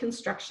virtual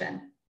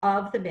reconstruction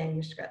of the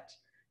manuscript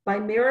by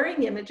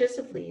mirroring images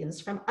of leaves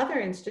from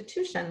other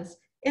institutions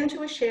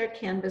into a shared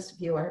Canvas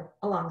viewer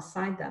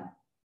alongside them.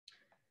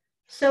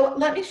 So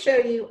let me show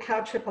you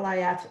how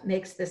IIIF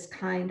makes this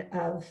kind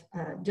of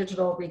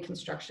digital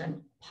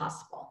reconstruction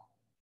possible.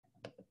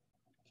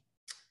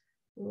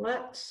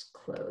 Let's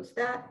close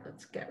that.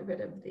 Let's get rid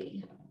of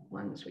the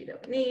ones we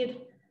don't need.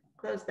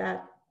 Close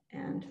that,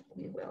 and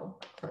we will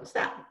close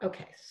that.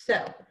 Okay,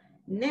 so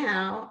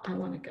now I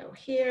want to go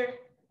here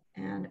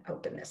and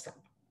open this up.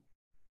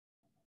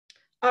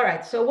 All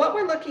right, so what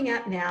we're looking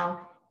at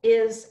now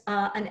is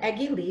an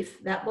Eggy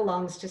leaf that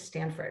belongs to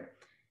Stanford.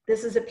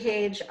 This is a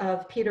page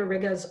of Peter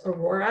Riga's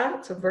Aurora.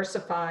 It's a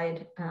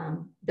versified,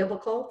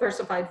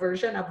 versified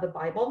version of the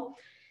Bible.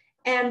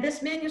 And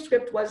this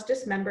manuscript was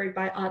dismembered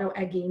by Otto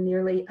Eggy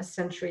nearly a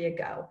century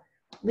ago.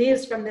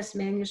 Leaves from this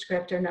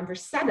manuscript are number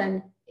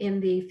 7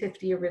 in the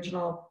 50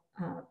 original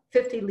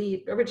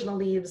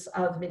leaves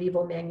of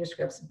medieval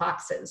manuscripts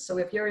boxes. So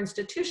if your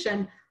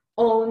institution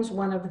owns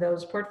one of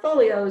those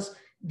portfolios,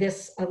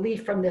 a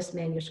leaf from this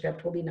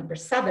manuscript will be number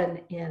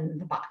 7 in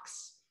the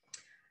box.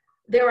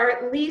 There are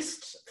at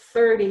least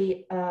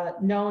 30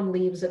 known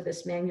leaves of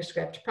this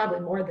manuscript, probably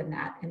more than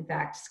that, in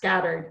fact,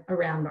 scattered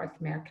around North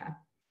America.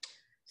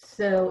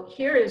 So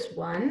here is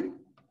one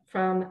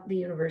from the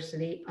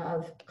University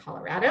of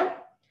Colorado.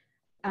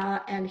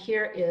 And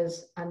here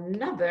is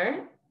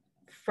another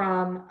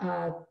from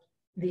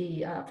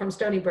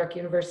Stony Brook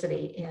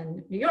University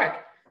in New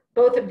York.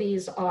 Both of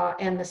these are,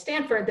 and the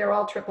Stanford, they're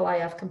all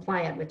IIIF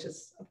compliant, which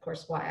is, of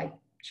course, why I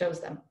chose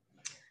them.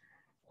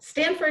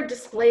 Stanford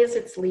displays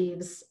its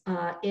leaves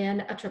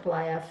in a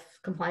IIIF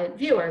compliant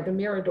viewer, the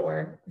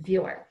Mirador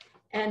viewer.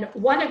 And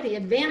one of the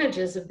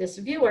advantages of this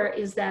viewer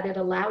is that it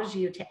allows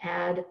you to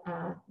add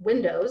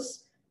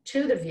windows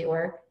to the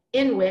viewer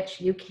in which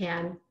you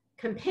can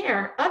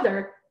compare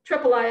other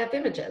IIIF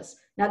images.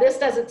 Now this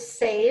doesn't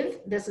save,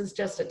 this is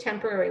just a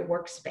temporary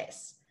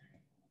workspace.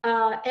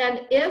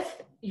 And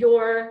if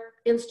your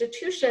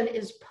institution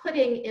is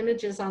putting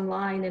images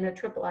online in a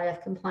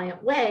IIIF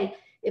compliant way,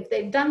 if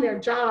they've done their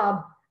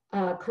job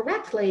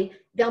correctly,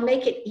 they'll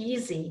make it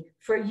easy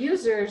for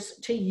users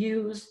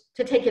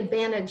to take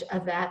advantage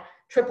of that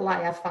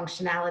IIIF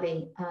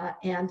functionality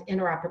and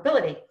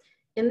interoperability.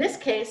 In this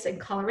case, in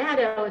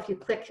Colorado, if you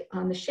click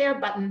on the share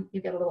button,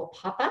 you get a little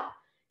pop-up,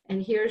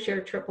 and here's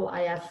your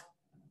IIIF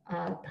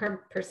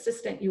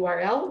persistent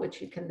URL,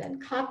 which you can then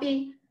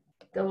copy,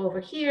 go over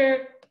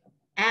here,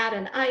 add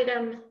an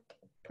item,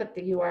 put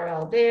the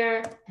URL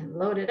there, and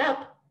load it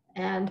up,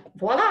 and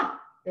voila,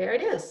 there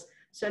it is.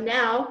 So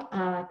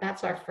now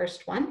that's our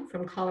first one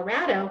from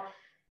Colorado.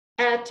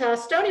 At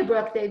Stony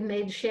Brook, they've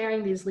made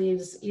sharing these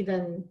leaves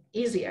even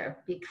easier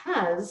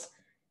because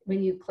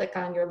when you click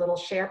on your little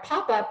share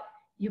pop-up,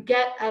 you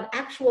get an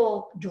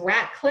actual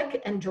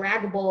click and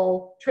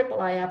draggable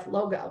IIIF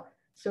logo.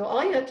 So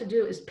all you have to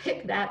do is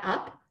pick that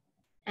up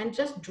and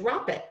just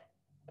drop it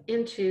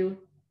into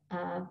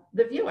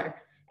the viewer.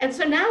 And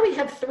so now we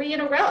have 3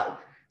 in a row.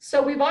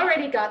 So we've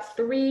already got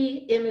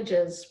 3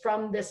 images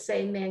from this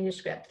same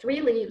manuscript,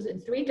 3 leaves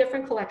in 3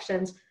 different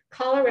collections,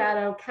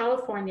 Colorado,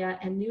 California,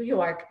 and New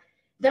York,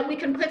 that we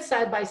can put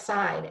side by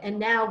side. And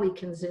now we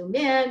can zoom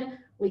in,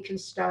 we can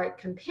start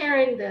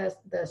comparing the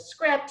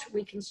script,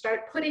 we can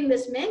start putting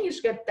this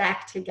manuscript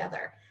back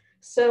together.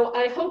 So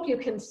I hope you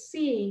can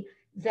see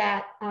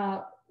that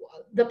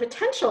the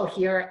potential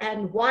here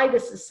and why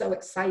this is so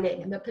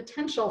exciting and the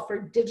potential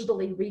for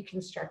digitally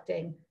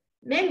reconstructing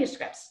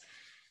manuscripts.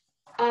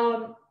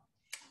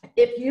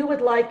 If you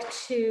would like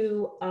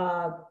to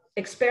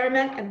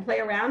experiment and play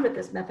around with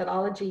this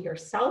methodology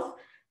yourself,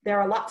 there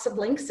are lots of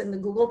links in the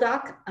Google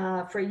Doc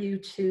for you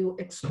to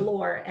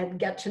explore and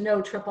get to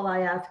know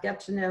IIIF, get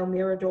to know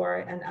Mirador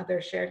and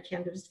other shared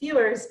Canvas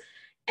viewers,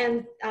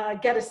 and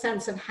get a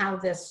sense of how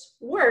this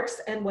works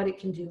and what it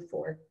can do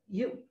for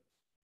you.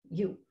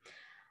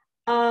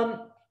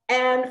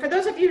 And for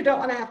those of you who don't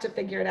want to have to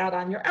figure it out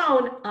on your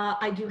own,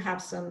 I do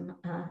have some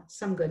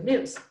good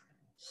news.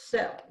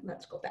 So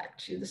let's go back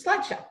to the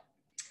slideshow.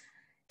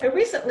 A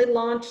recently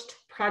launched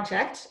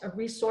project, a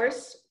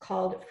resource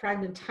called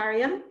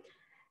Fragmentarium,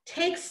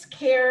 takes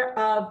care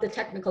of the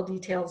technical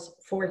details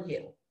for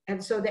you.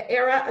 And so the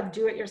era of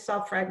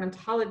do-it-yourself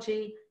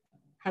fragmentology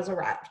has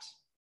arrived.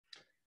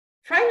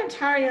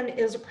 Fragmentarium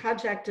is a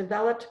project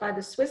developed by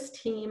the Swiss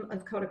team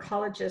of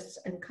codicologists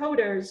and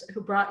coders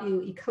who brought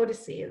you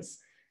eCodices,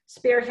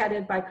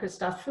 spearheaded by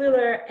Christoph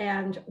Flüller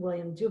and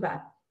William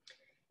Duba.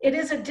 It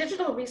is a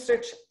digital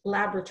research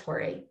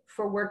laboratory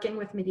for working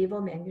with medieval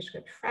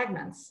manuscript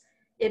fragments.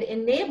 It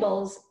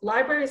enables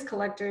libraries,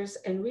 collectors,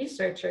 and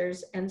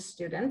researchers and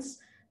students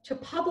to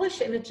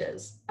publish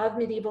images of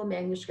medieval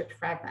manuscript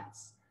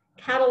fragments,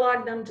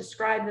 catalog them,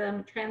 describe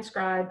them,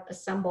 transcribe,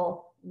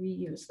 assemble,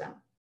 reuse them.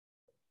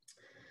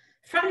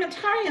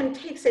 Fragmentarium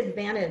takes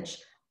advantage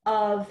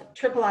of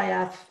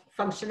IIIF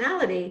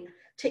functionality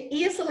to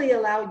easily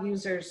allow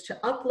users to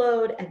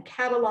upload and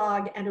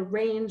catalog and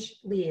arrange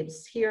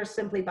leaves, here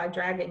simply by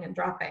dragging and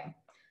dropping,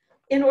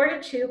 in order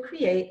to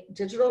create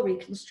digital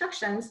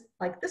reconstructions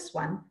like this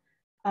one,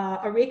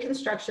 a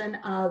reconstruction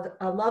of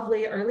a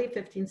lovely early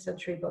 15th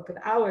century book of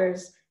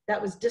hours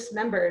that was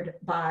dismembered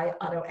by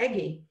Otto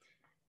Egge.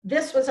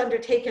 This was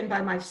undertaken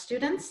by my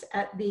students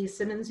at the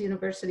Simmons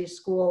University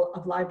School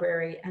of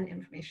Library and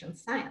Information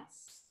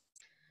Science.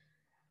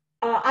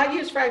 I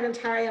use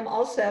Fragmentarium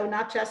also,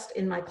 not just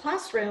in my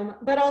classroom,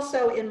 but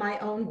also in my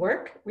own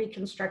work,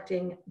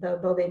 reconstructing the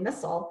Beauvais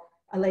Missal,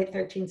 a late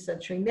 13th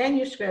century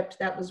manuscript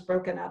that was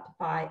broken up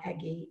by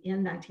Egge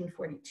in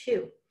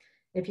 1942.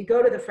 If you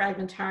go to the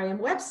Fragmentarium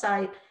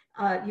website,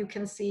 you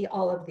can see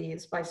all of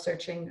these by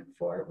searching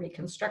for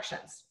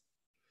reconstructions.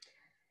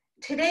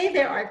 Today,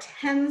 there are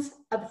tens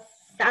of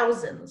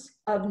thousands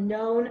of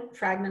known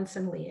fragments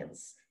and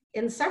leaves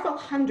in several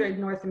hundred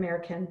North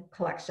American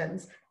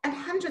collections and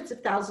hundreds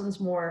of thousands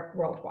more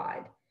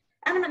worldwide.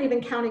 And I'm not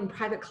even counting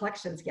private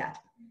collections yet.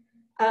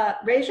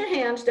 Raise your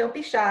hand, don't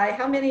be shy.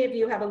 How many of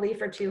you have a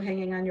leaf or two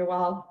hanging on your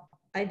wall?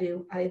 I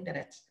do, I admit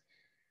it.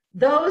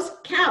 Those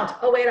count.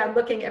 Oh wait, I'm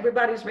looking,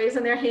 everybody's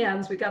raising their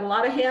hands. We've got a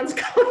lot of hands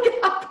going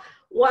up.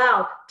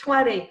 Wow,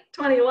 20,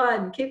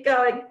 21, keep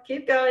going,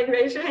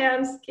 raise your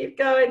hands, keep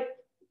going.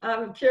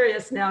 I'm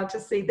curious now to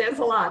see, there's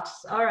a lot.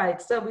 All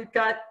right, so we've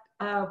got,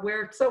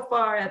 we're so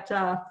far at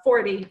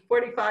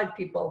 45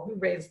 people who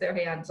raised their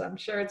hands. I'm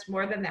sure it's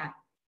more than that.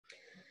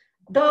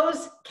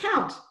 Those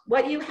count.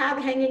 What you have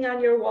hanging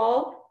on your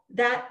wall,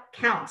 that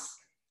counts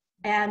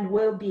and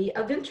will be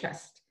of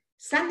interest.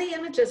 Send the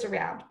images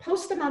around,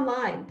 post them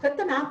online, put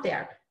them out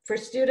there for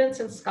students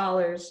and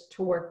scholars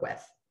to work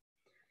with.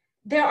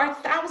 There are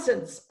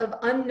thousands of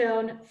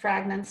unknown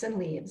fragments and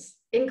leaves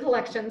in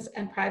collections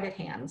and private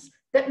hands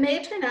that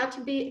may turn out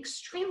to be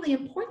extremely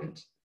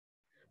important,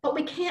 but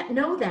we can't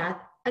know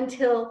that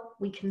until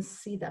we can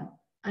see them,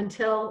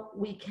 until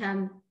we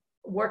can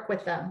work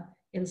with them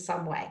in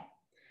some way.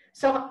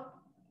 So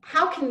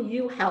how can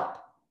you help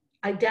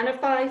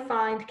identify,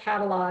 find,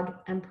 catalog,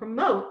 and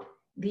promote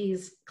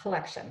these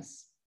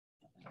collections?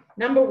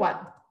 Number one,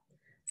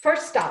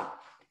 first stop,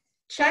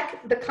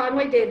 check the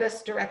Conway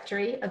Davis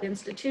Directory of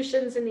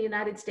Institutions in the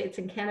United States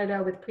and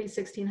Canada with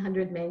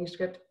pre-1600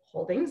 manuscript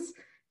holdings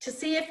to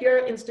see if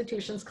your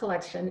institution's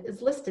collection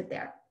is listed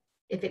there.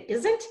 If it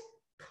isn't,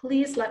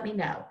 please let me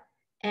know.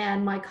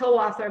 And my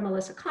co-author,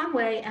 Melissa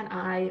Conway, and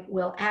I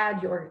will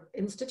add your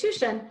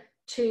institution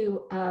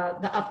to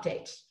the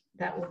update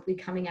that will be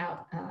coming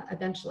out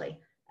eventually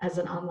as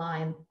an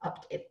online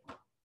update.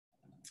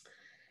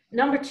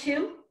 Number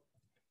two,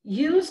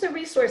 use the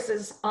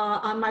resources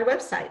on my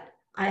website.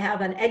 I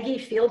have an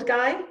Egge field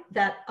guide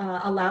that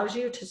allows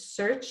you to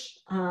search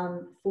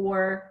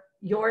for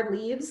your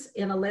leaves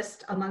in a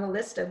list, among a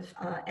list of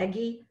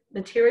Egge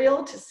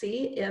material to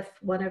see if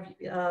one of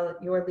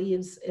your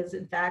leaves is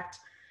in fact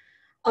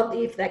a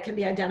leaf that can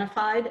be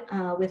identified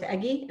with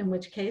Egge, in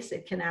which case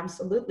it can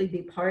absolutely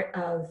be part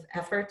of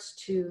efforts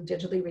to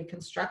digitally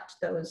reconstruct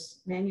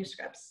those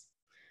manuscripts.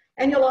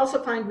 And you'll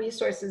also find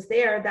resources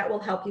there that will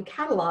help you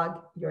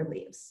catalog your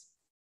leaves.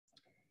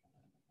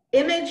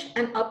 Image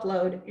and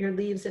upload your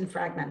leaves and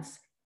fragments,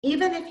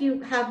 even if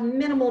you have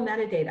minimal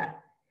metadata.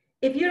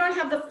 If you don't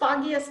have the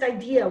foggiest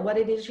idea what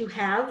it is you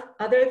have,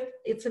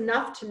 it's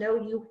enough to know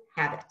you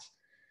have it.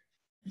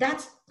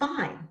 That's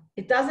fine.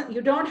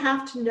 You don't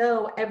have to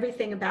know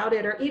everything about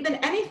it or even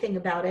anything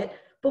about it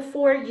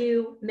before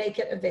you make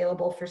it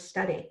available for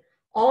study.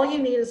 All you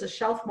need is a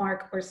shelf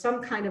mark or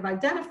some kind of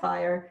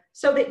identifier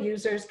so that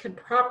users can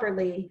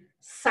properly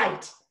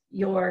cite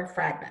your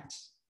fragment.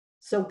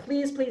 So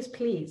please, please,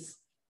 please,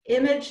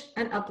 image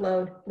and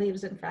upload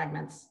leaves and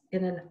fragments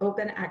in an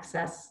open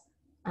access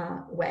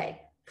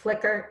way.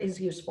 Flickr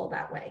is useful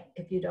that way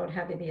if you don't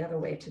have any other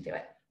way to do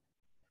it.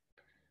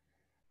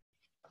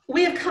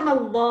 We have come a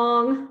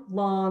long,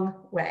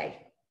 long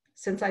way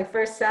since I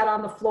first sat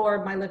on the floor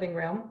of my living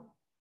room,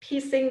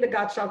 piecing the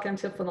Gottschalk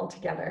antiphonal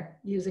together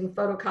using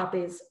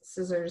photocopies,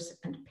 scissors,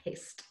 and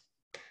paste.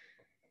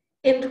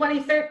 In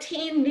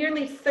 2013,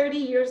 nearly 30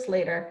 years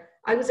later,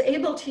 I was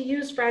able to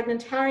use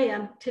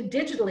Fragmentarium to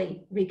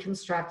digitally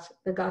reconstruct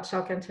the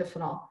Gottschalk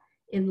antiphonal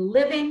in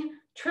living,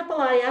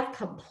 IIIF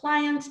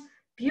compliant,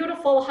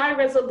 beautiful, high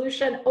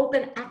resolution,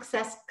 open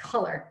access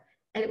color.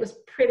 And it was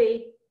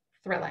pretty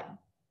thrilling.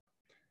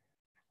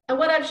 And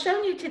what I've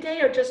shown you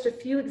today are just a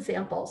few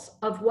examples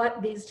of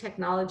what these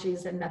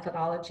technologies and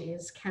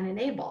methodologies can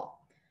enable,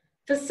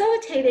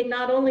 facilitating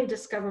not only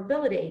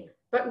discoverability,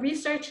 but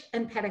research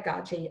and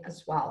pedagogy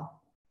as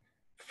well.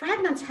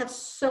 Fragments have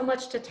so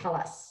much to tell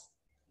us.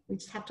 We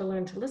just have to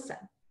learn to listen.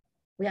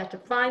 We have to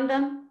find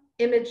them,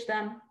 image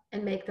them,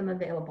 and make them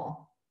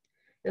available.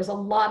 There's a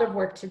lot of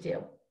work to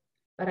do,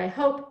 but I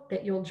hope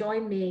that you'll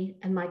join me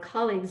and my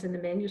colleagues in the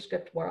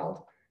manuscript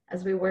world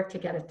as we work to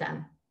get it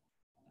done.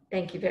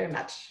 Thank you very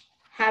much.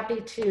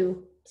 Happy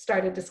to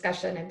start a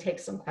discussion and take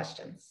some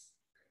questions.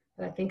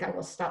 But I think I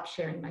will stop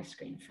sharing my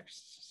screen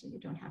first so you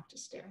don't have to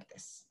stare at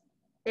this.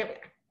 There we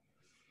are.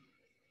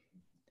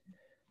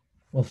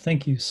 Well,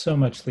 thank you so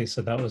much,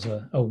 Lisa. That was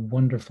a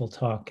wonderful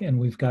talk. And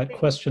we've got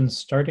questions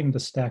starting to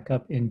stack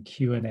up in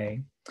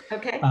Q&A.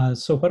 Okay.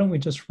 So why don't we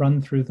just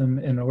run through them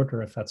in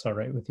order, if that's all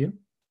right with you?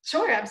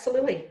 Sure,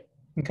 absolutely.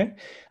 Okay.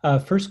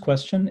 First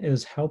question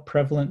is, how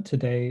prevalent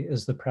today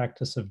is the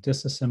practice of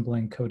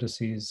disassembling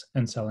codices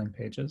and selling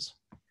pages?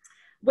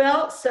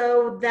 Well,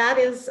 so that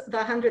is the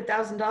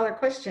 $100,000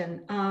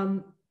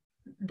 question.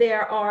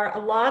 There are a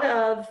lot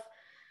of,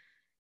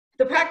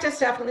 the practice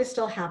definitely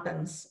still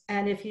happens.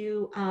 And if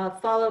you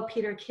follow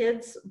Peter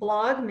Kidd's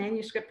blog,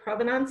 Manuscript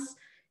Provenance,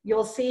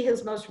 you'll see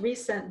his most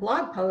recent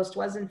blog post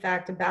was in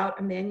fact about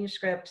a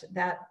manuscript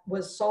that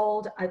was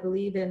sold, I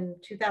believe, in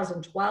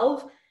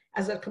 2012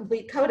 as a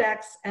complete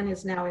codex and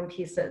is now in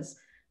pieces.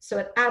 So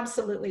it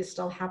absolutely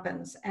still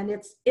happens. And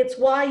it's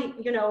why,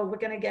 you know, we're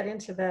going to get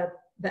into the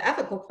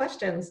ethical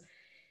questions.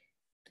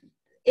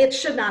 It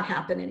should not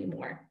happen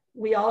anymore.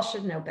 We all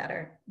should know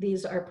better.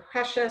 These are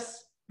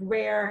precious,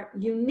 rare,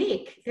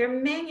 unique. They're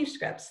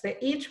manuscripts.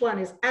 Each one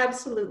is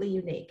absolutely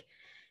unique.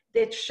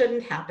 It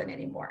shouldn't happen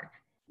anymore,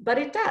 but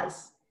it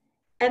does.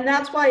 And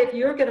that's why if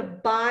you're going to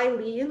buy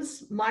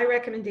leaves, my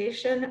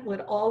recommendation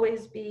would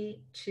always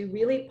be to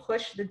really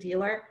push the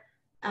dealer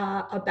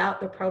about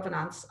the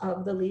provenance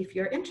of the leaf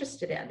you're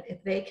interested in.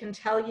 If they can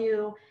tell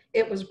you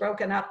it was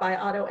broken up by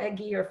Otto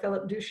Egge or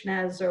Philip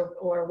Duchnez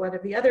or one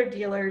of the other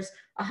dealers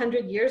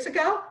 100 years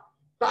ago,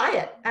 buy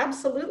it,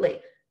 absolutely.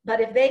 But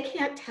if they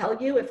can't tell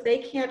you, if they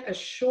can't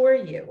assure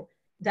you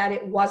that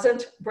it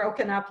wasn't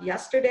broken up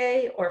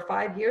yesterday or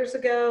 5 years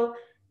ago,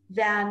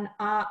 then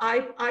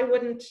I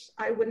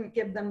wouldn't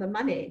give them the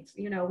money.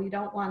 You know, we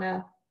don't want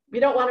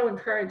to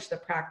encourage the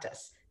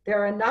practice.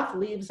 There are enough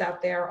leaves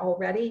out there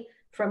already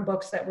from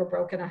books that were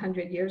broken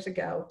 100 years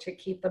ago to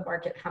keep the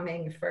market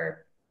humming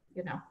for,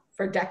 you know,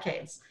 for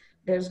decades.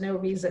 There's no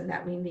reason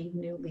that we need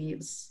new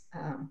leaves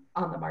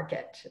on the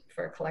market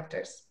for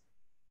collectors.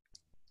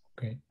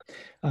 Great.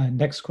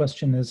 Next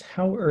question is,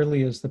 how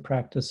early is the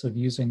practice of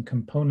using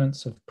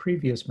components of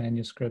previous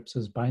manuscripts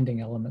as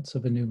binding elements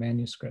of a new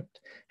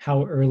manuscript?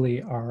 How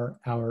early are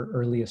our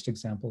earliest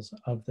examples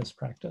of this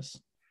practice?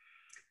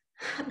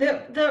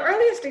 The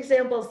earliest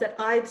examples that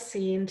I've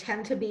seen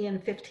tend to be in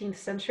 15th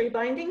century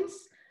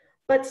bindings,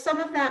 but some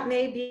of that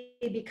may be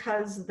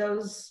because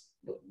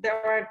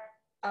there are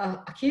a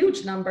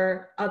huge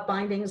number of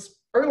bindings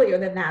earlier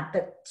than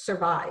that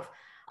survive.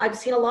 I've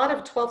seen a lot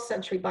of 12th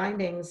century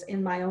bindings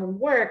in my own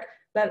work,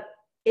 but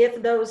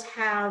if those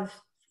have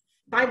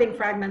binding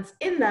fragments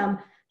in them,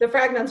 the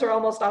fragments are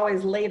almost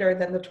always later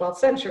than the 12th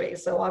century.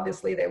 So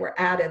obviously they were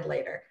added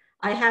later.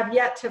 I have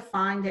yet to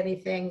find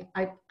anything.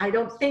 I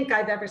don't think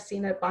I've ever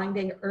seen a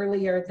binding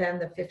earlier than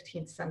the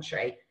 15th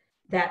century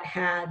that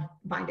had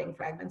binding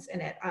fragments in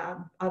it.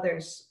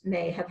 Others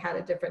may have had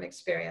a different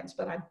experience,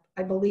 but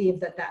I believe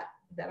that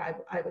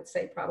I would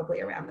say probably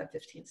around the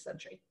 15th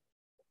century.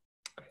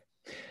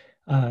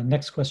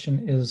 Next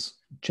question is,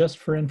 just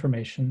for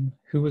information,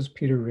 who was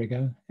Peter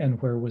Riga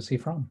and where was he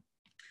from?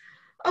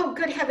 Oh,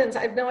 good heavens,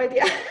 I have no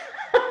idea.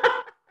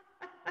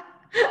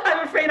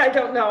 I'm afraid I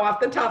don't know off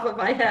the top of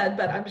my head,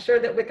 but I'm sure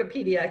that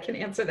Wikipedia can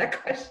answer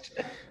that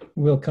question.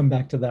 We'll come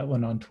back to that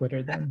one on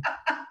Twitter then.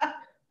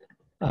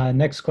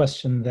 Next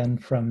question then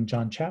from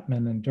John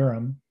Chapman in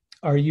Durham.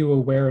 Are you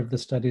aware of the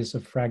studies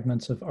of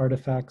fragments of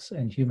artifacts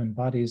and human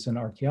bodies in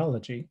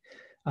archaeology?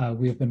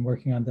 We have been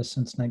working on this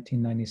since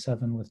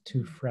 1997 with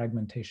 2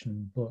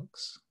 fragmentation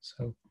books.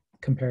 So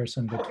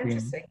comparison between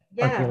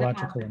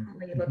archaeological and...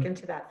 I'll look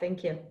into that.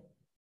 Thank you.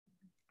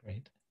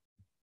 Great.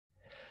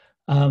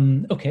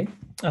 Okay,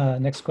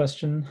 next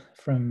question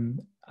from,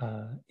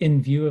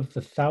 in view of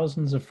the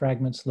thousands of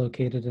fragments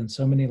located in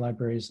so many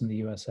libraries in the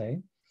USA,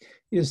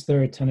 is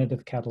there a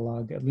tentative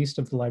catalog, at least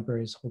of the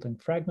libraries holding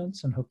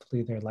fragments and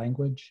hopefully their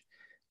language?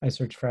 I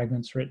searched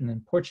fragments written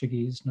in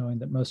Portuguese, knowing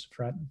that most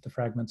of the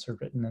fragments are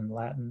written in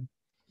Latin.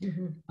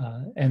 Mm-hmm.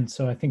 And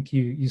so I think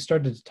you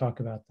started to talk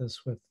about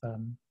this with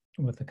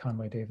the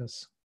Conway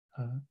Davis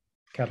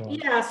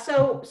catalog. Yeah,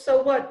 so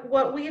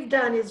what we've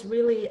done is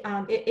really,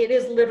 it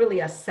is literally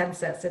a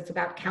census. It's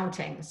about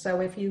counting. So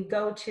if you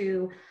go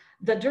to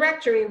the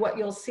directory, what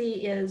you'll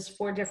see is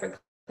for different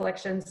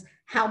collections,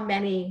 how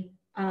many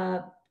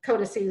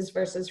codices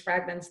versus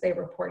fragments they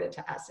reported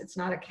to us. It's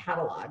not a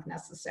catalog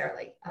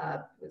necessarily.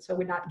 So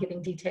we're not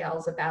giving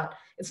details about,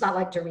 it's not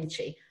like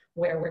Dorici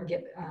where we're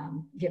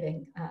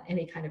giving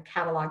any kind of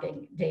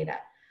cataloging data.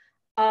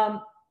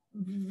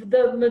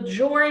 The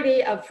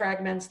majority of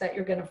fragments that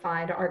you're going to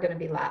find are going to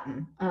be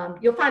Latin.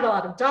 You'll find a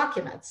lot of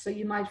documents. So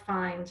you might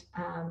find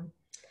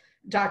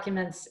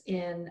documents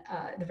in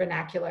the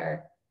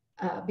vernacular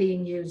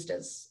being used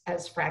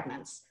as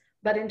fragments.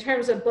 But in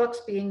terms of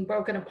books being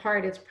broken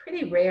apart, it's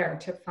pretty rare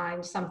to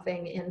find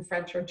something in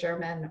French or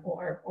German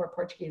or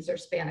Portuguese or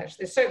Spanish.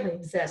 They certainly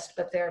exist,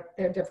 but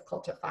they're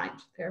difficult to find.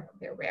 They're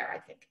rare, I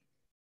think.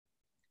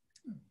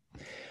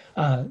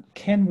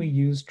 Can we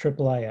use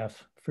IIIF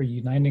for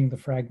uniting the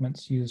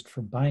fragments used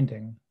for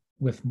binding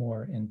with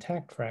more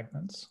intact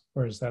fragments,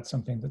 or is that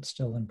something that's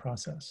still in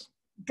process?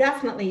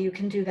 Definitely, you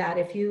can do that.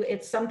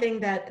 It's something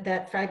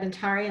that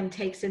Fragmentarium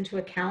takes into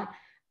account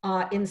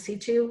in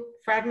situ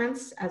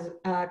fragments, as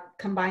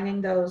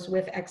combining those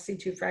with ex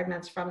situ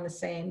fragments from the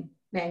same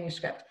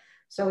manuscript.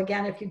 So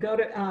again, if you go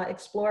to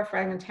explore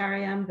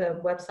Fragmentarium, the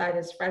website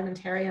is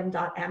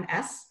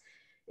fragmentarium.ms.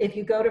 If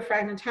you go to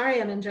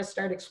Fragmentarium and just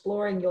start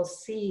exploring, you'll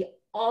see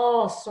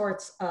all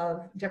sorts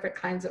of different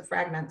kinds of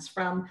fragments,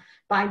 from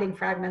binding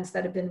fragments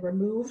that have been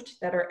removed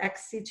that are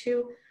ex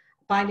situ,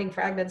 binding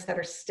fragments that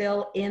are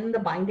still in the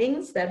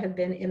bindings that have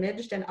been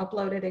imaged and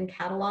uploaded and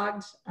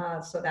cataloged.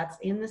 So that's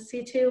in the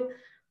situ,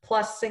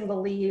 plus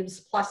single leaves,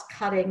 plus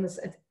cuttings.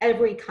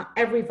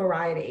 Every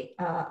variety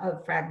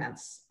of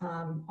fragments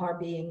are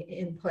being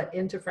input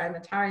into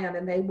Fragmentarium,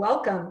 and they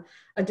welcome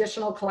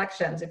additional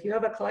collections. If you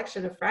have a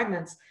collection of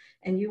fragments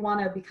and you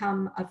want to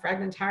become a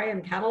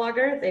Fragmentarium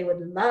cataloger, they would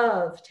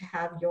love to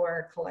have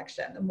your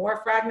collection. The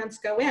more fragments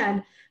go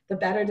in, the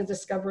better the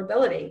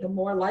discoverability, the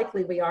more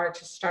likely we are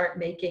to start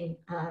making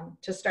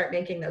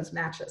those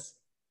matches.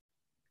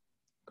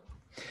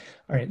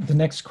 All right, the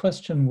next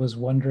question was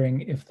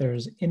wondering if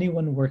there's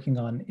anyone working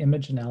on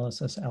image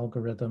analysis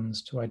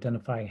algorithms to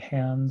identify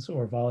hands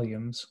or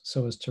volumes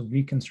so as to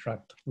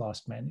reconstruct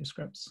lost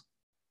manuscripts.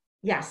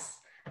 Yes,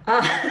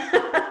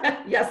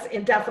 yes,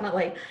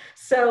 definitely.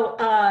 So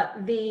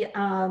the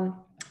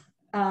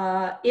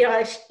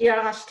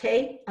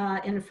IRHT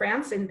in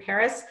France, in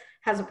Paris,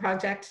 has a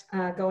project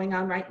going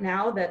on right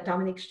now that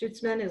Dominique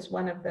Stutzman is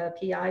one of the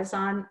PIs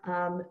on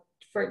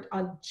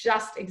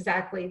just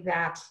exactly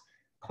that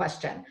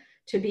question,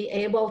 to be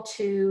able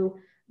to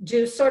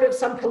do sort of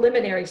some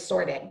preliminary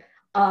sorting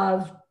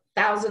of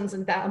thousands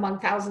and among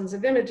thousands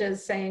of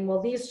images, saying,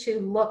 well, these two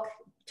look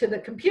to the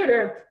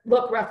computer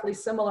look roughly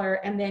similar,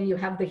 and then you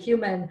have the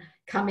human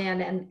come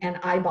in and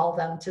eyeball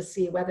them to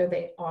see whether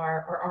they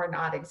are or are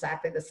not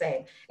exactly the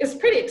same. It's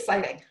pretty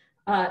exciting.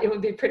 It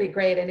would be pretty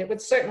great, and it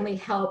would certainly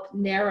help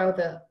narrow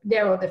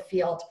the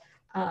field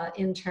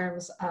in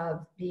terms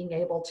of being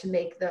able to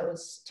make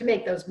those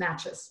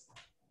matches.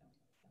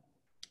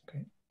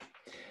 Okay.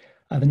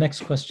 The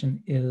next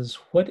question is,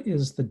 what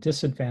is the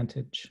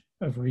disadvantage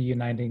of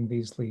reuniting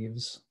these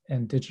leaves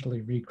and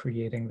digitally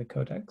recreating the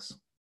codex?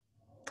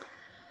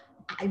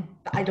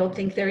 I don't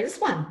think there is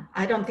one.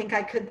 I don't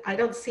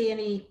see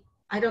any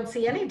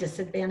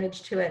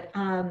disadvantage to it.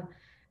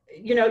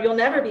 You know, you'll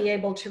never be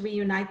able to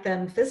reunite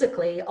them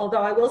physically,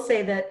 although I will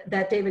say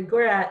that David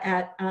Gura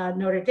at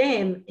Notre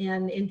Dame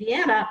in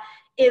Indiana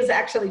is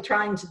actually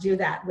trying to do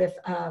that with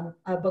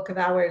a book of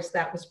hours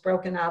that was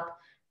broken up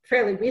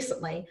fairly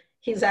recently.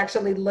 He's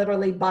actually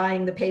literally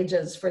buying the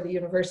pages for the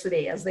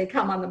university as they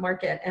come on the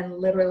market and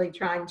literally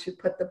trying to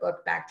put the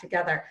book back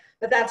together.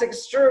 But that's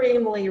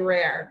extremely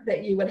rare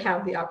that you would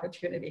have the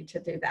opportunity to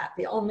do that.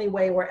 The only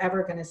way we're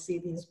ever going to see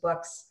these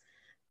books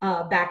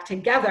back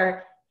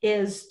together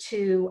is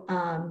to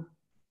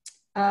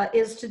do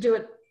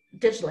it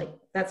digitally.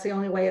 That's the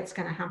only way it's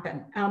going to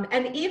happen.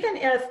 And even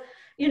if,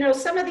 you know,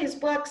 some of these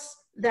books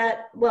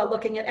that, well,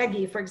 looking at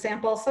Eggy, for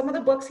example, some of the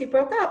books he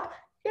broke up,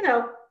 you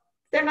know,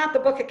 they're not the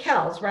Book of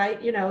Kells, right?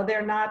 You know,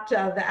 they're not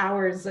the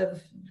Hours of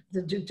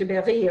the Duc de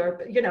Berry or,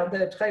 you know,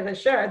 the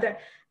Trévêcheur.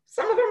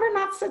 Some of them are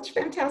not such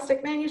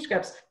fantastic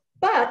manuscripts,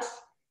 but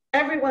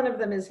every one of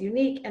them is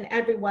unique, and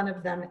every one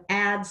of them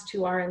adds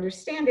to our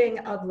understanding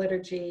of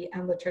liturgy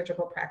and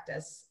liturgical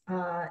practice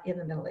in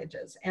the Middle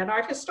Ages and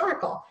art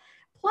historical.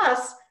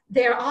 Plus,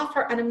 they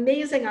offer an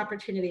amazing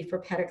opportunity for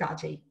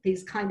pedagogy,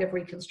 these kind of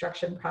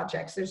reconstruction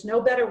projects. There's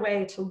no better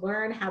way to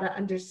learn how to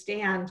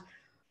understand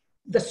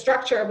the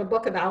structure of a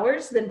book of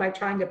hours than by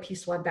trying to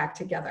piece one back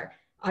together.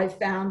 I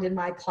found in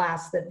my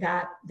class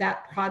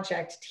that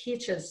project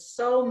teaches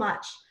so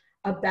much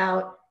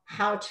about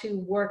how to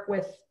work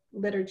with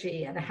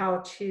liturgy and how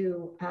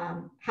to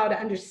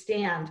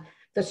understand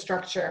the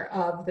structure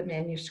of the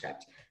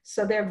manuscript.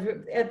 So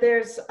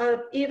there's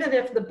even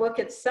if the book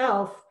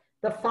itself,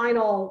 the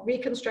final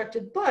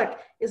reconstructed book,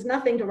 is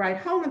nothing to write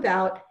home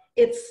about,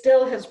 it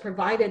still has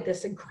provided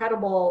this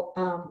incredible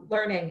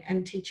learning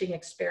and teaching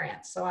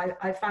experience. So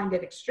I find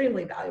it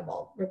extremely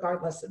valuable,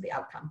 regardless of the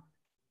outcome.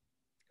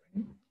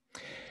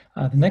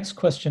 The next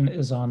question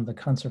is on the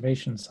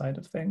conservation side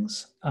of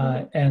things.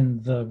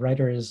 And the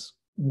writer is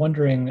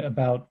wondering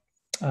about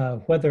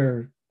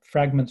whether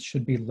fragments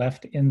should be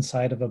left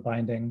inside of a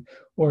binding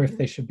or if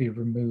they should be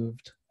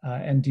removed.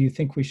 And do you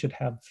think we should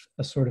have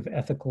a sort of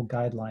ethical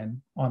guideline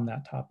on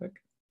that topic?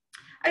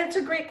 It's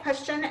a great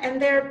question,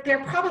 and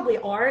there probably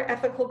are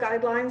ethical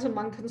guidelines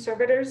among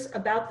conservators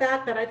about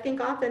that, but I think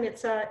often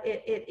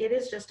it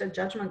is just a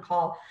judgment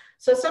call.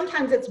 So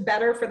sometimes it's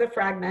better for the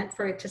fragment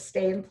for it to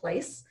stay in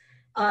place,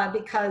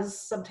 because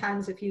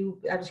sometimes if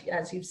you,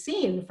 as you've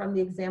seen from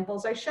the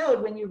examples I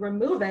showed, when you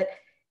remove it,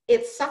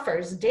 it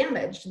suffers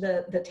damage.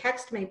 The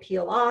text may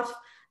peel off,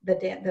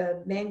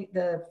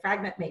 the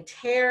fragment may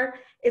tear.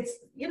 It's,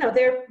 you know,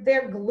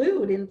 they're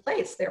glued in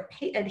place. They're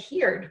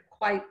adhered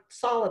quite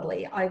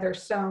solidly, either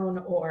sewn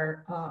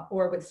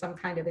or with some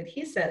kind of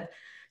adhesive.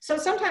 So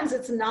sometimes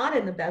it's not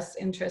in the best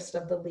interest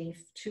of the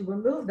leaf to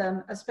remove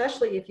them,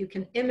 especially if you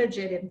can image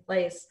it in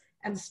place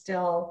and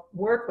still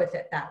work with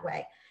it that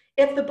way.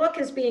 If the book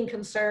is being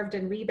conserved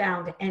and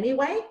rebound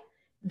anyway,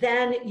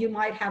 then you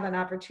might have an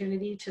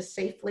opportunity to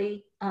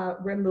safely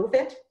remove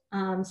it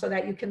so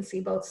that you can see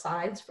both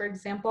sides, for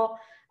example.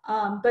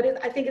 But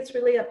I think it's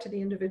really up to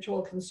the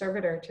individual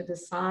conservator to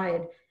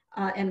decide,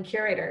 and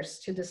curators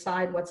to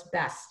decide what's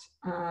best,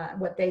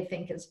 what they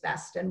think is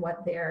best, and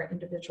what their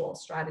individual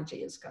strategy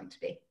is going to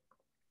be.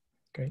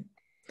 Great.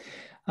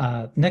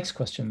 Next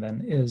question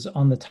then is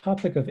on the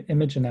topic of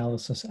image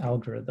analysis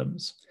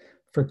algorithms.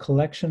 For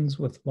collections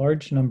with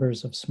large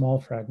numbers of small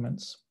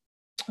fragments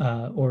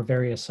or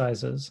various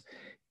sizes,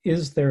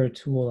 is there a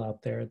tool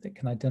out there that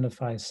can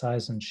identify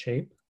size and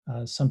shape?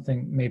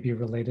 Something maybe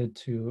related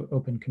to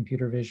Open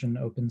Computer Vision,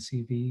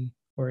 OpenCV,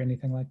 or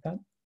anything like that?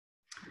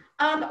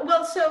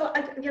 Well, so,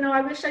 you know,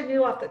 I wish I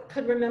knew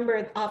could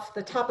remember off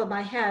the top of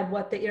my head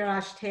what the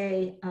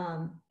Irashte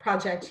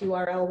project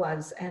URL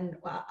was, and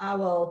I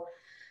will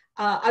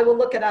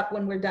look it up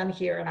when we're done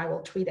here, and I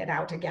will tweet it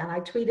out again.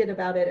 I tweeted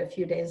about it a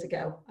few days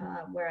ago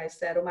where I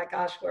said, oh my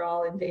gosh, we're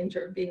all in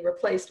danger of being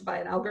replaced by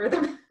an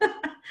algorithm.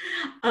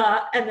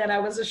 And then I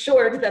was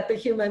assured that the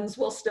humans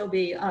will still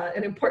be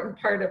an important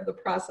part of the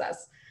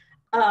process.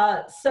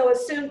 So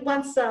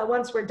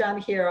once we're done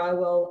here, I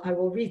will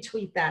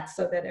retweet that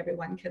so that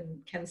everyone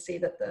can see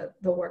that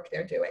the work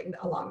they're doing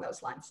along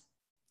those lines.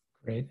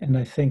 Great, and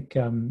I think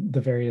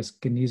the various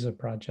Geniza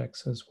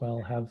projects as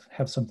well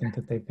have something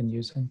that they've been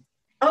using.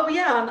 Oh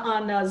yeah,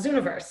 on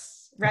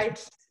Zooniverse,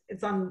 right?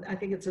 It's on, I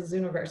think it's a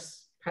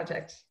Zooniverse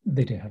project.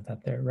 They do have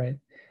that there, right?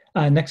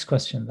 Next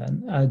question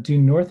then. Do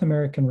North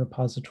American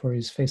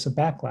repositories face a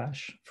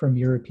backlash from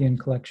European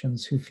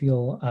collections who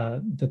feel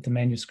that the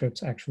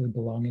manuscripts actually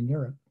belong in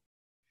Europe?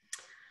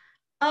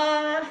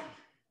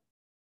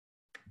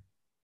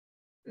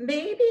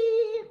 Maybe.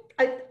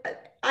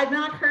 I've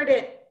not heard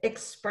it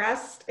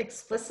expressed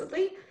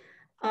explicitly.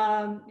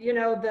 You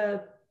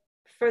know,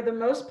 for the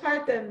most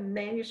part, the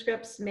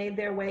manuscripts made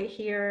their way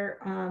here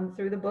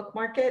through the book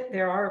market.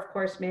 There are, of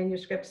course,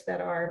 manuscripts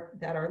that are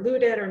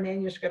looted, or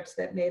manuscripts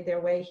that made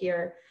their way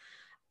here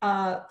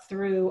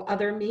through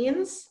other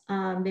means.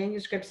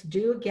 Manuscripts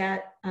do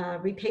get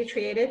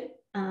repatriated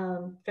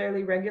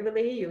fairly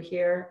regularly. You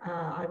hear,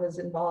 I was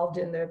involved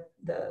in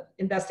the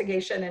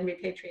investigation and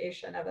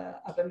repatriation of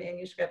a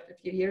manuscript a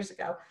few years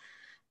ago.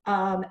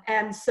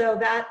 And so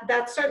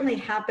that certainly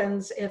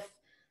happens if,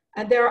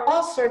 and there are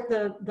all sorts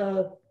of,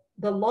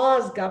 the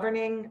laws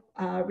governing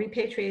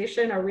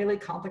repatriation are really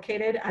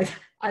complicated,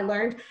 I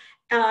learned,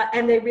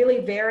 and they really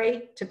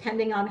vary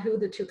depending on who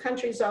the two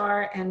countries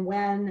are and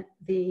when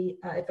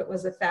if it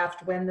was a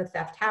theft, when the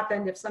theft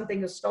happened. If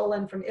something is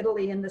stolen from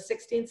Italy in the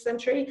 16th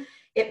century,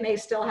 it may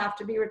still have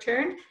to be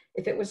returned.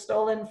 If it was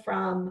stolen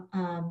from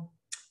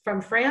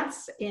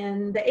France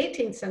in the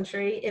 18th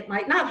century, it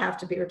might not have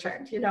to be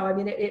returned. You know, I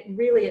mean, it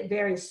really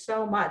varies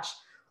so much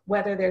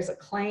whether there's a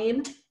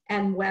claim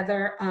and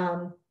whether,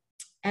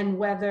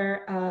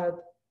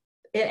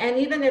 and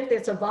even if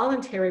it's a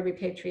voluntary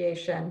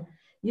repatriation,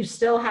 they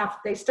still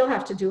have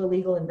to do a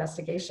legal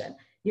investigation.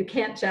 You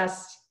can't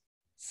just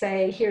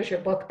say, here's your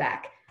book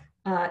back.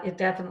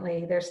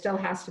 There still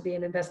has to be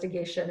an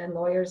investigation, and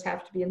lawyers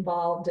have to be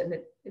involved, and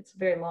it's a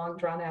very long,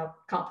 drawn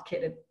out,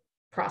 complicated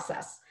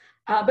process.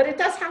 But it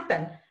does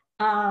happen.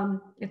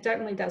 It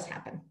certainly does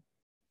happen.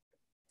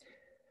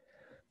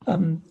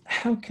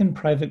 How can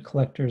private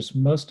collectors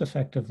most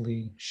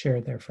effectively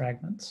share their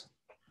fragments?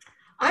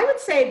 I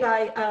would say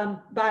by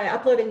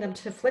uploading them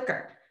to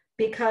Flickr,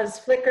 because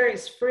Flickr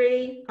is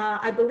free.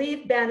 I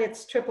believe, Ben,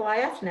 it's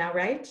IIIF now,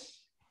 right?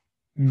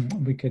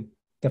 We could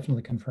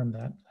definitely confirm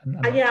that.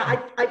 Yeah,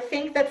 sure. I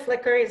think that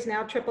Flickr is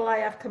now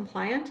IIIF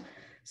compliant,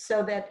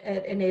 so that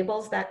it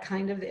enables that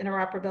kind of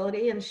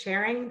interoperability and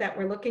sharing that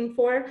we're looking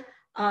for.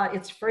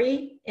 It's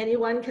free.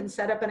 Anyone can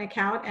set up an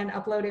account and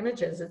upload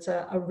images. It's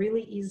a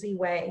really easy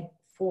way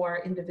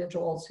for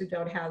individuals who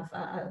don't have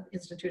an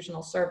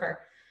institutional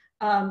server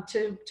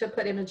to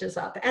put images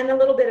up, and a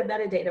little bit of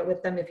metadata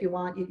with them if you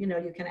want. You know,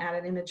 you can add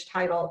an image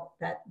title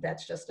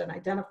that's just an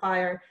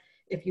identifier.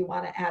 If you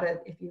want to add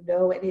it, if you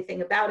know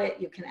anything about it,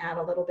 you can add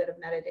a little bit of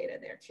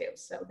metadata there too.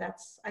 So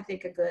that's, I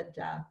think, a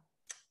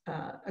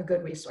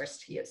good resource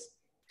to use.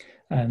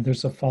 And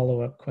there's a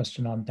follow-up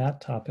question on that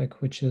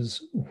topic, which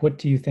is, what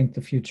do you think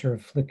the future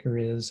of Flickr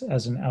is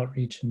as an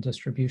outreach and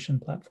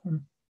distribution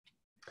platform?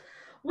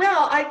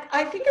 Well,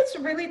 I think it's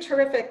a really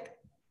terrific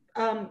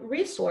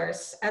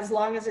resource as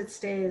long as it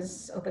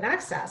stays open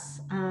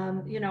access.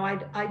 You know,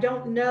 I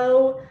don't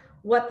know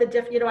what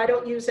the I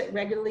don't use it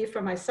regularly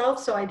for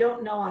myself, so I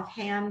don't know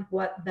offhand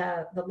what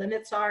the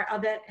limits are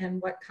of it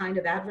and what kind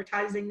of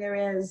advertising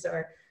there is,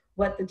 or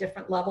what the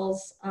different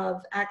levels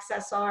of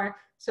access are.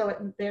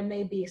 So there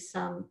may be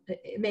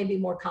it may be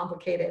more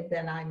complicated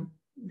than I'm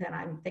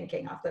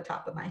thinking off the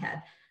top of my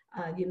head.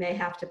 You may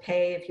have to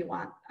pay if you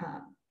want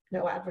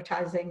no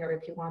advertising, or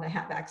if you want to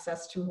have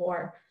access to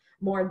more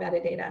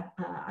metadata.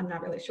 I'm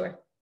not really sure.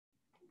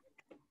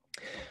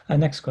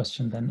 Next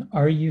question then.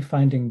 Are you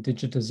finding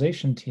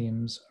digitization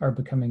teams are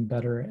becoming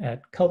better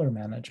at color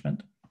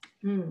management?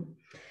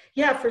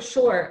 Yeah, for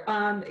sure.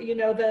 You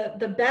know,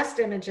 the best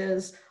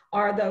images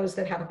are those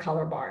that have a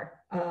color bar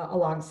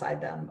alongside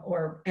them,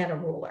 and a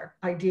ruler.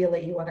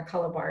 Ideally, you want a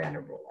color bar and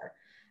a ruler.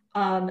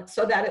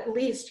 So that at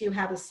least you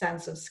have a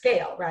sense of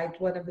scale, right?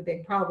 One of the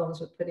big problems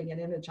with putting an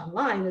image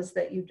online is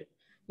that you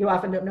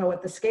often don't know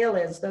what the scale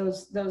is.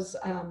 Those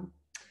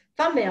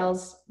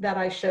thumbnails that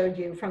I showed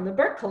you from the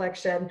Burke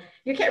collection,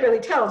 you can't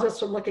really tell just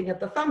from looking at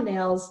the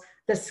thumbnails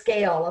the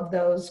scale of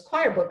those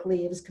choir book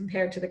leaves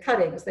compared to the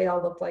cuttings. They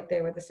all looked like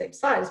they were the same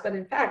size, but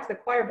in fact, the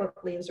choir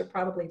book leaves are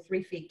probably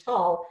 3 feet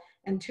tall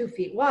and 2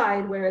 feet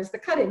wide, whereas the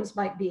cuttings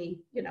might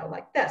be, you know,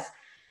 like this.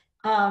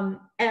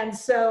 And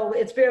so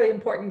it's very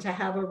important to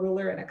have a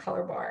ruler and a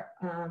color bar,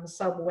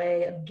 some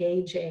way of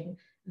gauging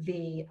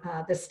the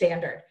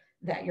standard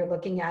that you're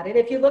looking at. And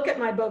if you look at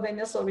my Beauvais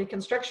missile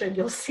reconstruction,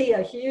 you'll see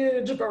a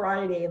huge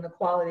variety in the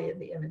quality of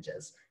the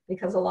images,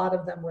 because a lot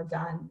of them were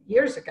done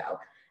years ago.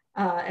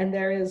 And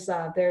there is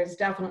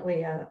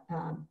definitely a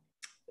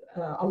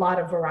lot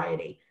of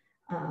variety,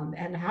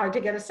 and hard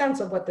to get a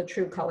sense of what the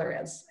true color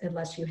is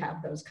unless you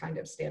have those kind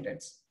of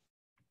standards.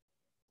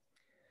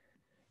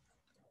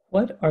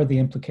 What are the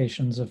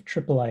implications of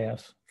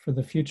IIIF for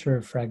the future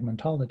of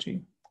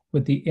fragmentology?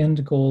 Would the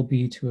end goal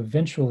be to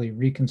eventually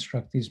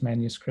reconstruct these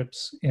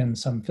manuscripts in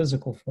some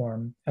physical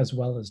form as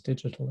well as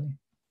digitally?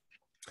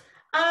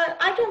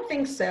 I don't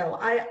think so.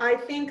 I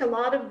think a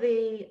lot of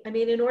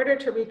in order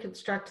to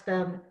reconstruct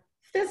them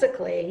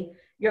physically,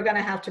 you're going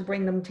to have to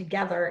bring them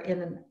together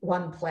in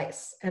one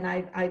place. And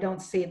I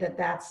don't see that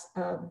that's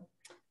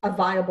a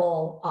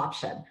viable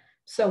option.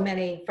 So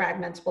many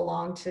fragments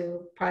belong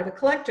to private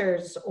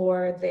collectors,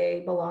 or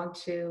they belong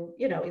to,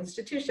 you know,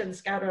 institutions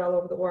scattered all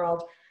over the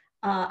world.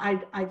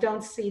 I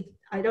don't see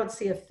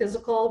a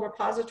physical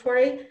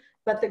repository,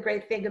 but the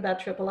great thing about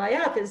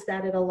IIIF is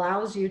that it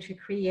allows you to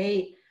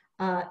create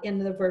in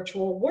the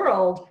virtual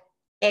world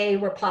a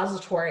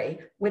repository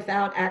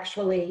without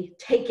actually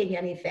taking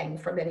anything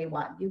from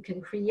anyone. You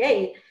can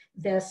create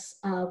this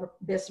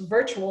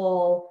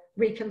virtual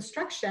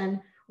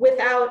reconstruction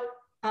without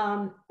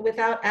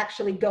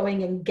actually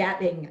going and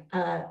getting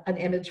an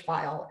image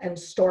file and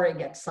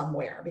storing it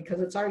somewhere, because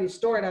it's already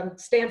stored on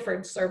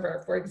Stanford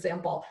server, for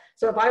example.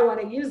 So if I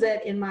want to use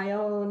it in my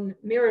own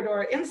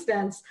Mirador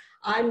instance,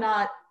 I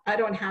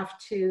don't have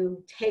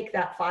to take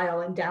that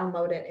file and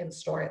download it and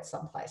store it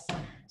someplace.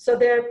 So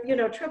there, you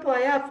know,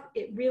 IIIF,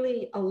 it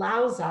really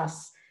allows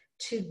us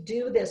to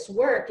do this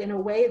work in a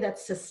way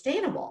that's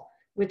sustainable,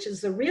 which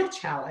is the real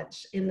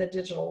challenge in the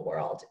digital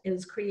world,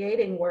 is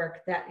creating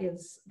work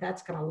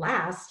that's going to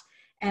last,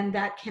 and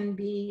that can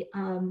be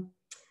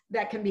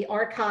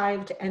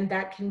archived, and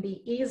that can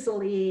be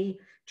easily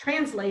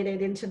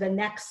translated into the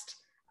next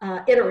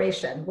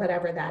iteration,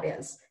 whatever that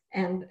is.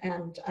 And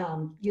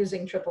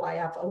using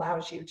IIIF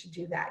allows you to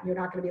do that. You're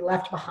not going to be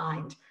left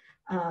behind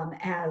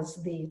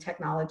as the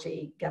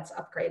technology gets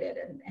upgraded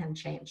and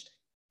changed.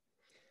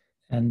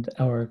 And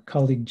our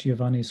colleague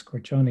Giovanni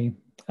Scorcioni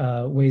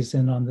weighs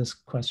in on this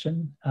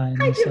question. And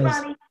Hi,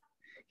 Giovanni.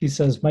 He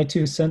says, my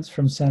 2 cents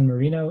from San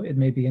Marino, it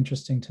may be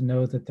interesting to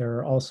know that there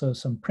are also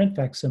some print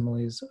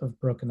facsimiles of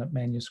broken up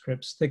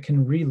manuscripts that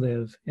can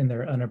relive in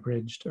their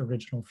unabridged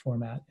original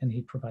format. And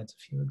he provides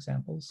a few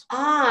examples.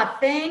 Ah,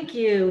 thank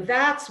you.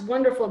 That's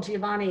wonderful,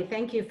 Giovanni.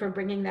 Thank you for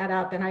bringing that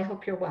up, and I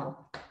hope you're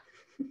well.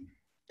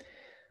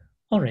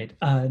 All right,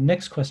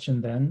 next question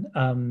then.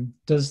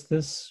 Does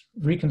this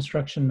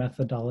reconstruction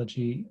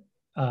methodology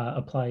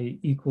apply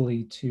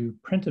equally to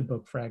printed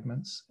book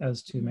fragments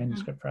as to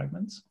manuscript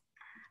fragments?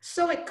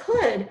 So it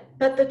could,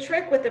 but the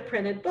trick with the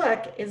printed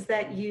book is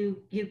that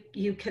you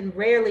can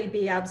rarely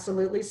be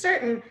absolutely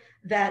certain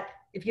that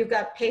if you've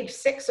got page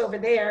 6 over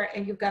there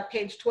and you've got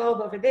page 12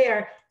 over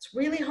there, it's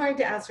really hard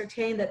to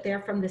ascertain that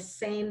they're from the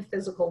same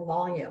physical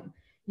volume.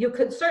 You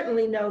could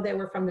certainly know they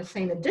were from the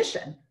same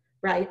edition,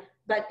 right?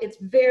 But it's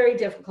very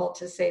difficult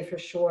to say for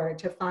sure,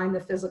 to find the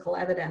physical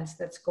evidence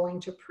that's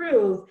going to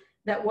prove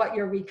that what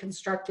you're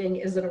reconstructing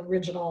is an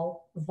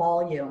original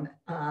volume,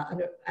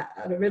 an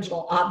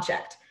original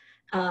object.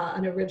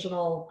 An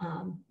original,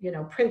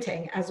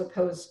 printing, as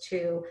opposed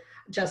to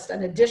just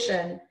an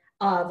edition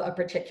of a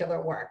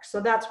particular work. So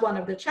that's one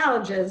of the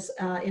challenges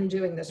in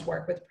doing this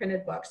work with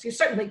printed books. You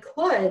certainly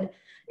could,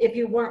 if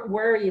you weren't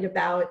worried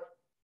about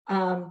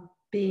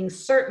being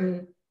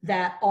certain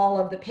that all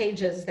of the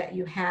pages that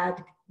you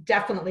had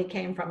definitely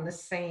came from the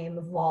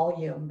same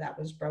volume that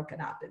was broken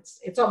up.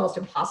 It's almost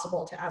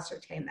impossible to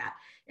ascertain that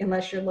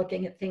unless you're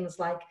looking at things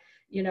like,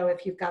 you know,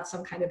 if you've got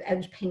some kind of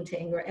edge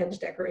painting or edge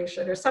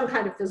decoration or some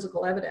kind of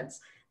physical evidence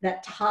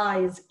that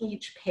ties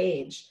each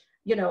page,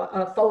 you know,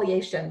 a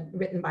foliation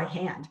written by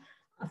hand,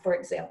 for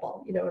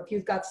example. You know, if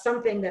you've got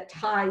something that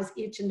ties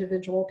each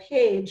individual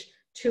page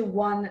to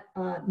one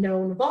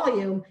known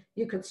volume,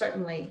 you could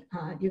certainly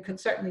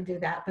do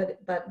that.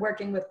 But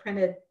working with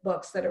printed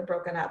books that are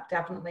broken up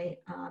definitely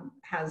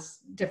has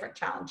different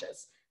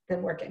challenges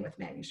than working with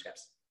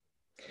manuscripts.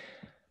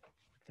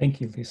 Thank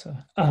you,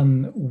 Lisa.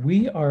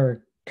 We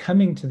are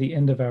coming to the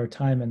end of our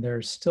time, and there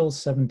are still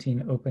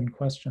 17 open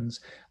questions.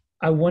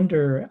 I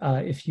wonder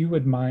if you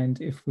would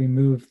mind if we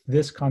move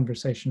this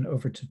conversation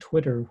over to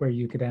Twitter, where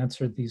you could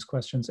answer these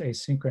questions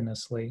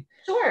asynchronously.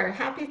 Sure,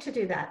 happy to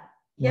do that.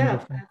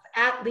 Wonderful. Yeah,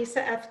 at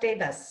Lisa F.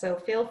 Davis. So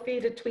feel free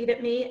to tweet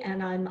at me,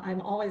 and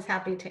I'm always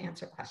happy to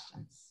answer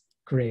questions.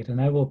 Great,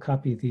 and I will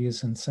copy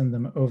these and send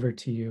them over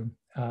to you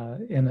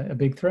in a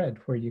big thread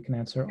where you can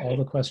answer all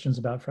the questions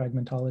about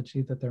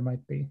fragmentology that there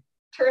might be.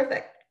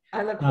 Terrific.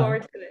 I look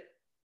forward to it.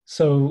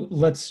 So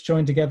let's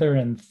join together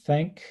and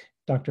thank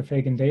Dr.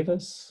 Fagin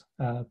Davis,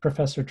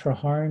 Professor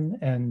Traharn,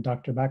 and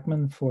Dr.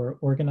 Bachman for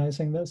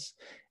organizing this,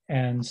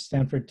 and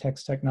Stanford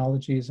Text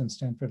Technologies and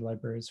Stanford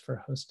Libraries for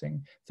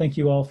hosting. Thank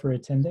you all for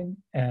attending,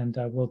 and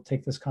we'll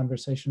take this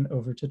conversation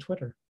over to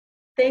Twitter.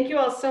 Thank you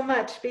all so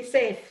much. Be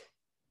safe.